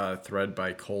read a thread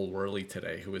by Cole Worley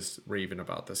today, who was raving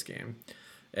about this game.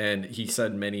 And he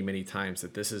said many, many times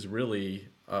that this is really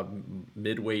a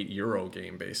mid-weight Euro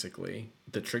game, basically.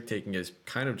 The trick taking is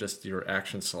kind of just your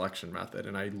action selection method.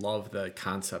 And I love the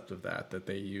concept of that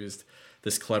they used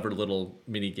this clever little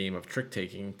mini game of trick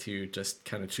taking to just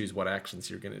kind of choose what actions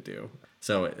you're going to do.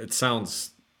 So it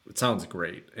sounds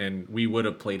great, and we would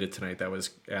have played it tonight. That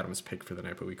was Adam's pick for the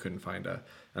night, but we couldn't find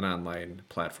an online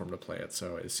platform to play it.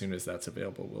 So as soon as that's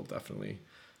available, we'll definitely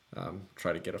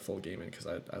try to get a full game in, because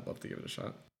I'd love to give it a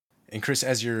shot. And Chris,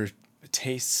 as your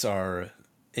tastes are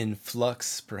in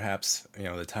flux, perhaps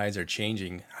the tides are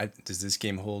changing. Does this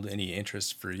game hold any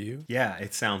interest for you? Yeah,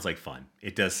 it sounds like fun.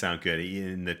 It does sound good.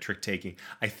 In the trick taking,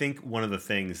 I think one of the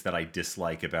things that I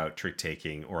dislike about trick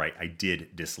taking, or I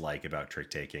did dislike about trick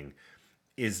taking,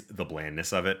 is the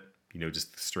blandness of it.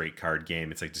 Just the straight card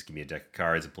game. It's like, just give me a deck of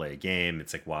cards and play a game.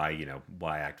 It's like,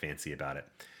 why act fancy about it?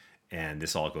 And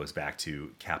this all goes back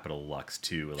to Capital Lux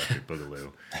 2 Electric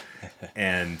Boogaloo.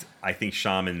 And I think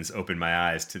Shamans opened my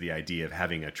eyes to the idea of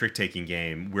having a trick-taking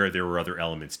game where there were other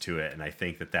elements to it. And I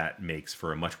think that makes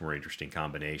for a much more interesting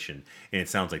combination. And it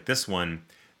sounds like this one,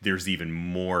 there's even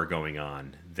more going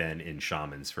on than in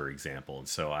Shamans, for example. And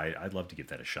so I'd love to give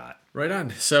that a shot. Right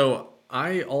on. So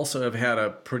I also have had a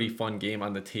pretty fun game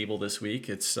on the table this week.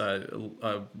 It's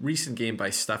a recent game by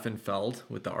Stefan Feld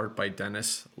with the art by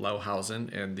Dennis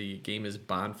Lauhausen, and the game is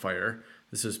Bonfire.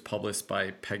 This is published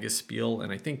by Pegaspiel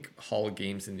and I think Hall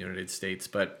Games in the United States.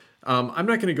 But I'm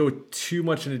not going to go too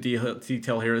much into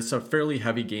detail here. It's a fairly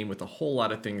heavy game with a whole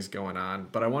lot of things going on,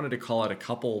 but I wanted to call out a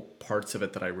couple parts of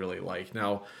it that I really like.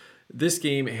 Now, this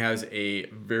game has a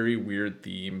very weird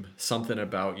theme, something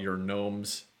about your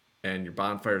gnomes and your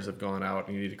bonfires have gone out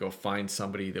and you need to go find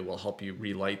somebody that will help you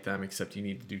relight them, except you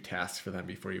need to do tasks for them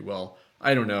before you will.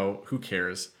 I don't know. Who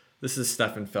cares? This is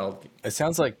Stefan Feld. It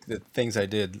sounds like the things I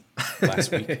did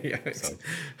last week. Yeah. So,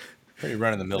 pretty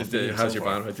run-of-the-mill thing. How's your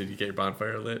bonfire? Did you get your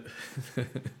bonfire lit?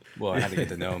 Well, I had to get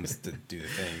the gnomes to do the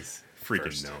things. Freaking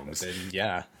first. gnomes. Then,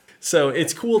 yeah. So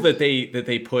it's cool that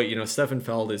they put, Stefan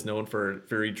Feld is known for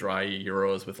very dry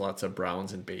Euros with lots of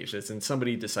browns and beiges, and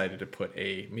somebody decided to put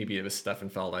maybe it was Stefan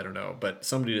Feld, I don't know, but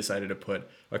somebody decided to put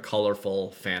a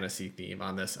colorful fantasy theme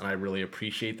on this, and I really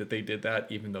appreciate that they did that,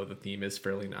 even though the theme is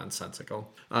fairly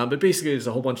nonsensical. But basically, there's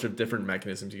a whole bunch of different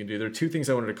mechanisms you can do. There are two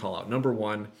things I wanted to call out. Number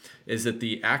one is that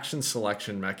the action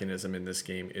selection mechanism in this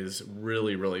game is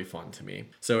really, really fun to me.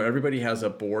 So everybody has a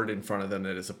board in front of them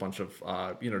that is a bunch of,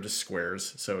 just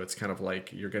squares. So it's kind of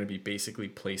like you're going to be basically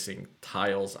placing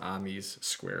tiles on these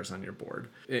squares on your board.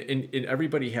 And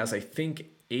everybody has, I think,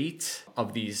 8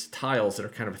 of these tiles that are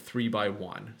kind of 3 by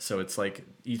 1. So it's like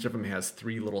each of them has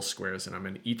 3 little squares in them,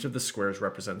 and each of the squares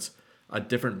represents a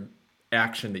different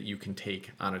action that you can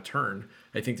take on a turn.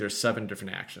 I think there's 7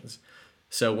 different actions.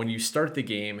 So when you start the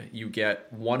game, you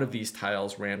get one of these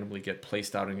tiles randomly get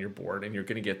placed out on your board, and you're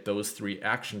going to get those 3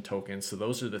 action tokens. So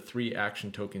those are the 3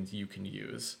 action tokens you can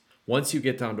use. Once you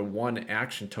get down to 1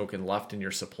 action token left in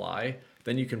your supply,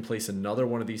 then you can place another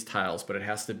one of these tiles, but it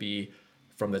has to be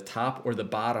from the top or the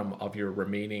bottom of your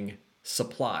remaining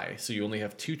supply. So you only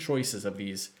have 2 choices of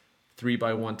these 3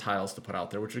 by 1 tiles to put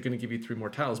out there, which are going to give you 3 more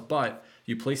tiles, but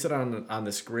you place it on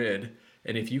this grid,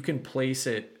 and if you can place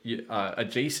it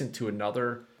adjacent to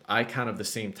another icon of the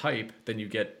same type, then you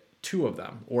get 2 of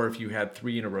them. Or if you had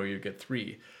 3 in a row, you get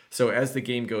 3. So as the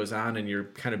game goes on and you're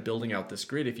kind of building out this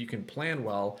grid, if you can plan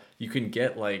well, you can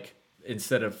get, like,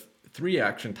 instead of 3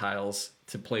 action tiles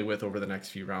to play with over the next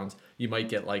few rounds, you might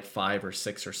get like 5 or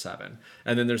 6 or 7.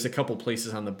 And then there's a couple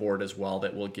places on the board as well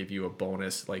that will give you a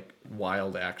bonus, like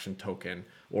wild action token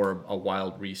or a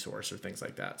wild resource or things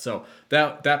like that. So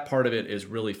that part of it is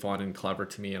really fun and clever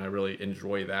to me, and I really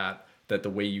enjoy that that the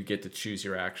way you get to choose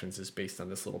your actions is based on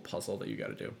this little puzzle that you got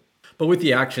to do. But with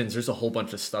the actions, there's a whole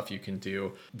bunch of stuff you can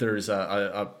do. There's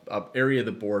a area of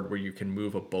the board where you can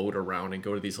move a boat around and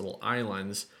go to these little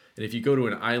islands. And if you go to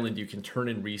an island, you can turn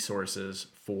in resources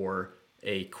for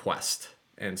a quest.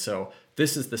 And so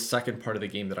this is the second part of the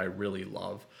game that I really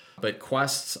love. But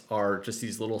quests are just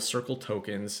these little circle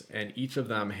tokens, and each of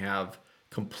them have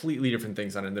completely different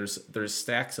things on it. And there's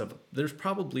stacks of, there's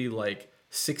probably like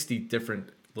 60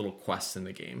 different little quests in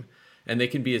the game. And they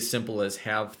can be as simple as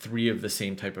have 3 of the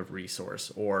same type of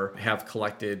resource, or have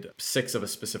collected 6 of a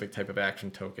specific type of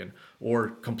action token, or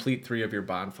complete 3 of your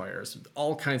bonfires.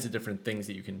 All kinds of different things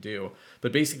that you can do.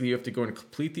 But basically you have to go and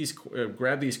complete these,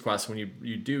 grab these quests. When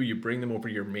you do, you bring them over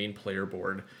to your main player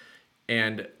board.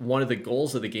 And one of the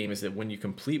goals of the game is that when you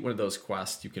complete one of those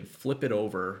quests, you can flip it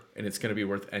over and it's going to be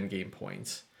worth endgame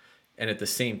points. And at the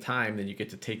same time, then you get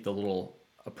to take the little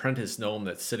apprentice gnome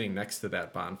that's sitting next to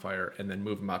that bonfire and then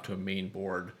move them out to a main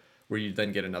board where you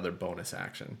then get another bonus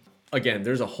action. Again,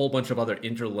 there's a whole bunch of other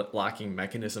interlocking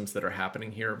mechanisms that are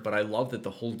happening here, but I love that the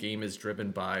whole game is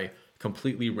driven by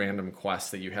completely random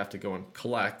quests that you have to go and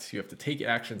collect. You have to take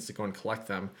actions to go and collect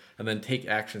them, and then take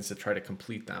actions to try to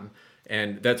complete them.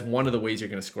 And that's one of the ways you're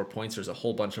going to score points. There's a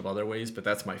whole bunch of other ways, but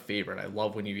that's my favorite. I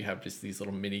love when you have just these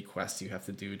little mini quests you have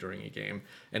to do during a game,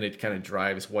 and it kind of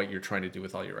drives what you're trying to do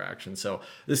with all your actions. So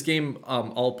this game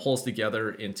all pulls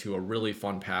together into a really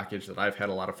fun package that I've had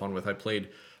a lot of fun with. I played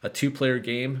a 2-player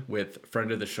game with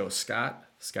friend of the show, Scott.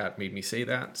 Scott made me say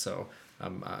that, so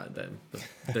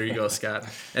there you go, Scott.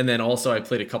 And then also I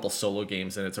played a couple solo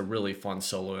games, and it's a really fun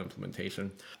solo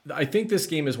implementation. I think this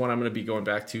game is one I'm going to be going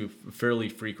back to fairly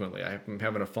frequently. I'm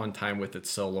having a fun time with it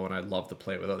solo, and I'd love to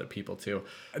play it with other people too.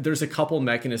 There's a couple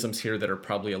mechanisms here that are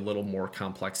probably a little more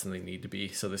complex than they need to be.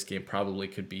 So this game probably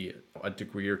could be a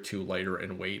degree or 2 lighter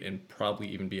in weight and probably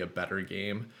even be a better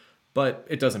game. But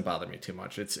it doesn't bother me too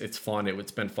much. It's fun.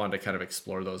 It's been fun to kind of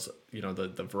explore those,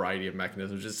 the variety of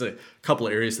mechanisms. Just a couple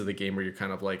of areas of the game where you're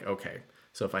kind of like, okay,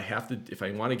 so if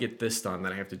I want to get this done,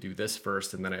 then I have to do this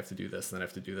first, and then I have to do this, and then I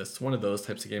have to do this. It's one of those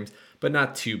types of games, but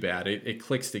not too bad. It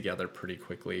clicks together pretty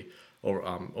quickly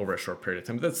over a short period of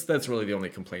time. That's really the only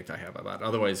complaint I have about it.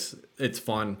 Otherwise, it's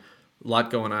fun. A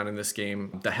lot going on in this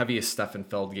game. The heaviest Stefan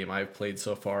Feld game I've played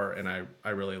so far, and I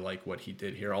really like what he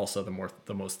did here. Also,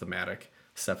 the most thematic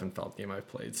Stefan Feld game I've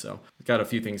played. So got a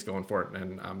few things going for it,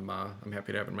 and I'm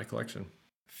happy to have it in my collection.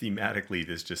 Thematically,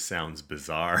 this just sounds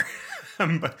bizarre,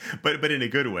 but in a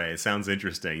good way. It sounds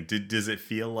interesting. Does it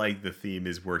feel like the theme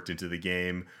is worked into the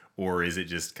game, or is it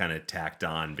just kind of tacked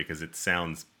on because it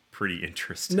sounds pretty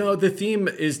interesting? No, the theme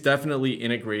is definitely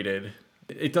integrated.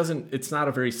 It's not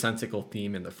a very sensical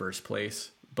theme in the first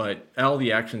place, but all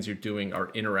the actions you're doing are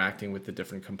interacting with the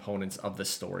different components of the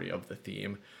story of the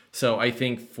theme. So I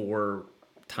think for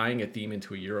tying a theme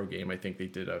into a Euro game, I think they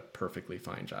did a perfectly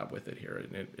fine job with it here,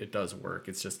 and it does work.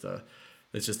 It's just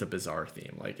a bizarre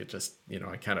theme. Like, it just,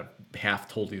 I kind of half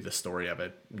told you the story of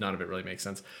it. None of it really makes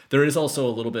sense. There is also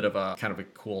a little bit of a kind of a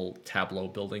cool tableau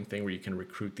building thing where you can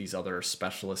recruit these other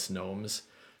specialist gnomes,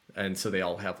 and so they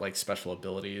all have like special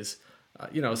abilities.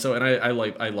 So, and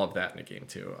I love that in a game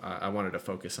too. I wanted to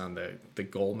focus on the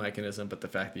goal mechanism, but the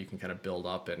fact that you can kind of build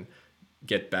up and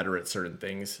get better at certain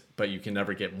things, but you can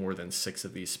never get more than 6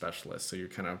 of these specialists. So you're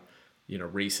kind of,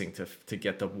 racing to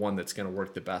get the one that's going to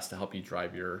work the best to help you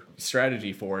drive your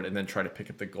strategy forward, and then try to pick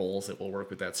up the goals that will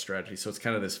work with that strategy. So it's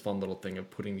kind of this fun little thing of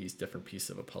putting these different pieces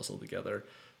of a puzzle together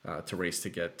to race to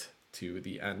get to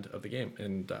the end of the game.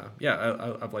 And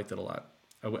I've liked it a lot.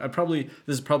 This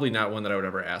is probably not one that I would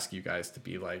ever ask you guys to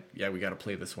be like, yeah, we got to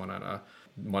play this one on a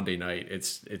Monday night.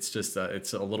 It's just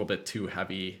it's a little bit too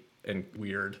heavy and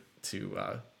weird to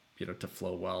to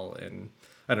flow well, and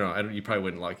I don't know. You probably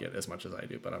wouldn't like it as much as I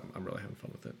do, but I'm really having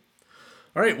fun with it.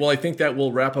 All right, well, I think that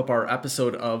will wrap up our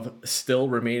episode of still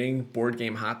remaining board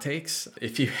game hot takes.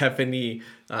 If you have any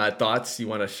thoughts you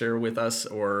want to share with us,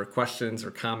 or questions or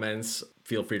comments,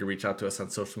 feel free to reach out to us on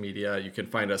social media. You can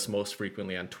find us most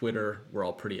frequently on Twitter. We're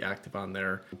all pretty active on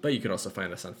there, but you can also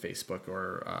find us on Facebook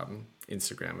or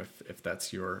Instagram if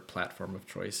that's your platform of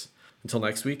choice. Until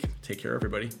next week, take care,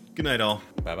 everybody. Good night, all.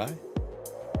 Bye-bye.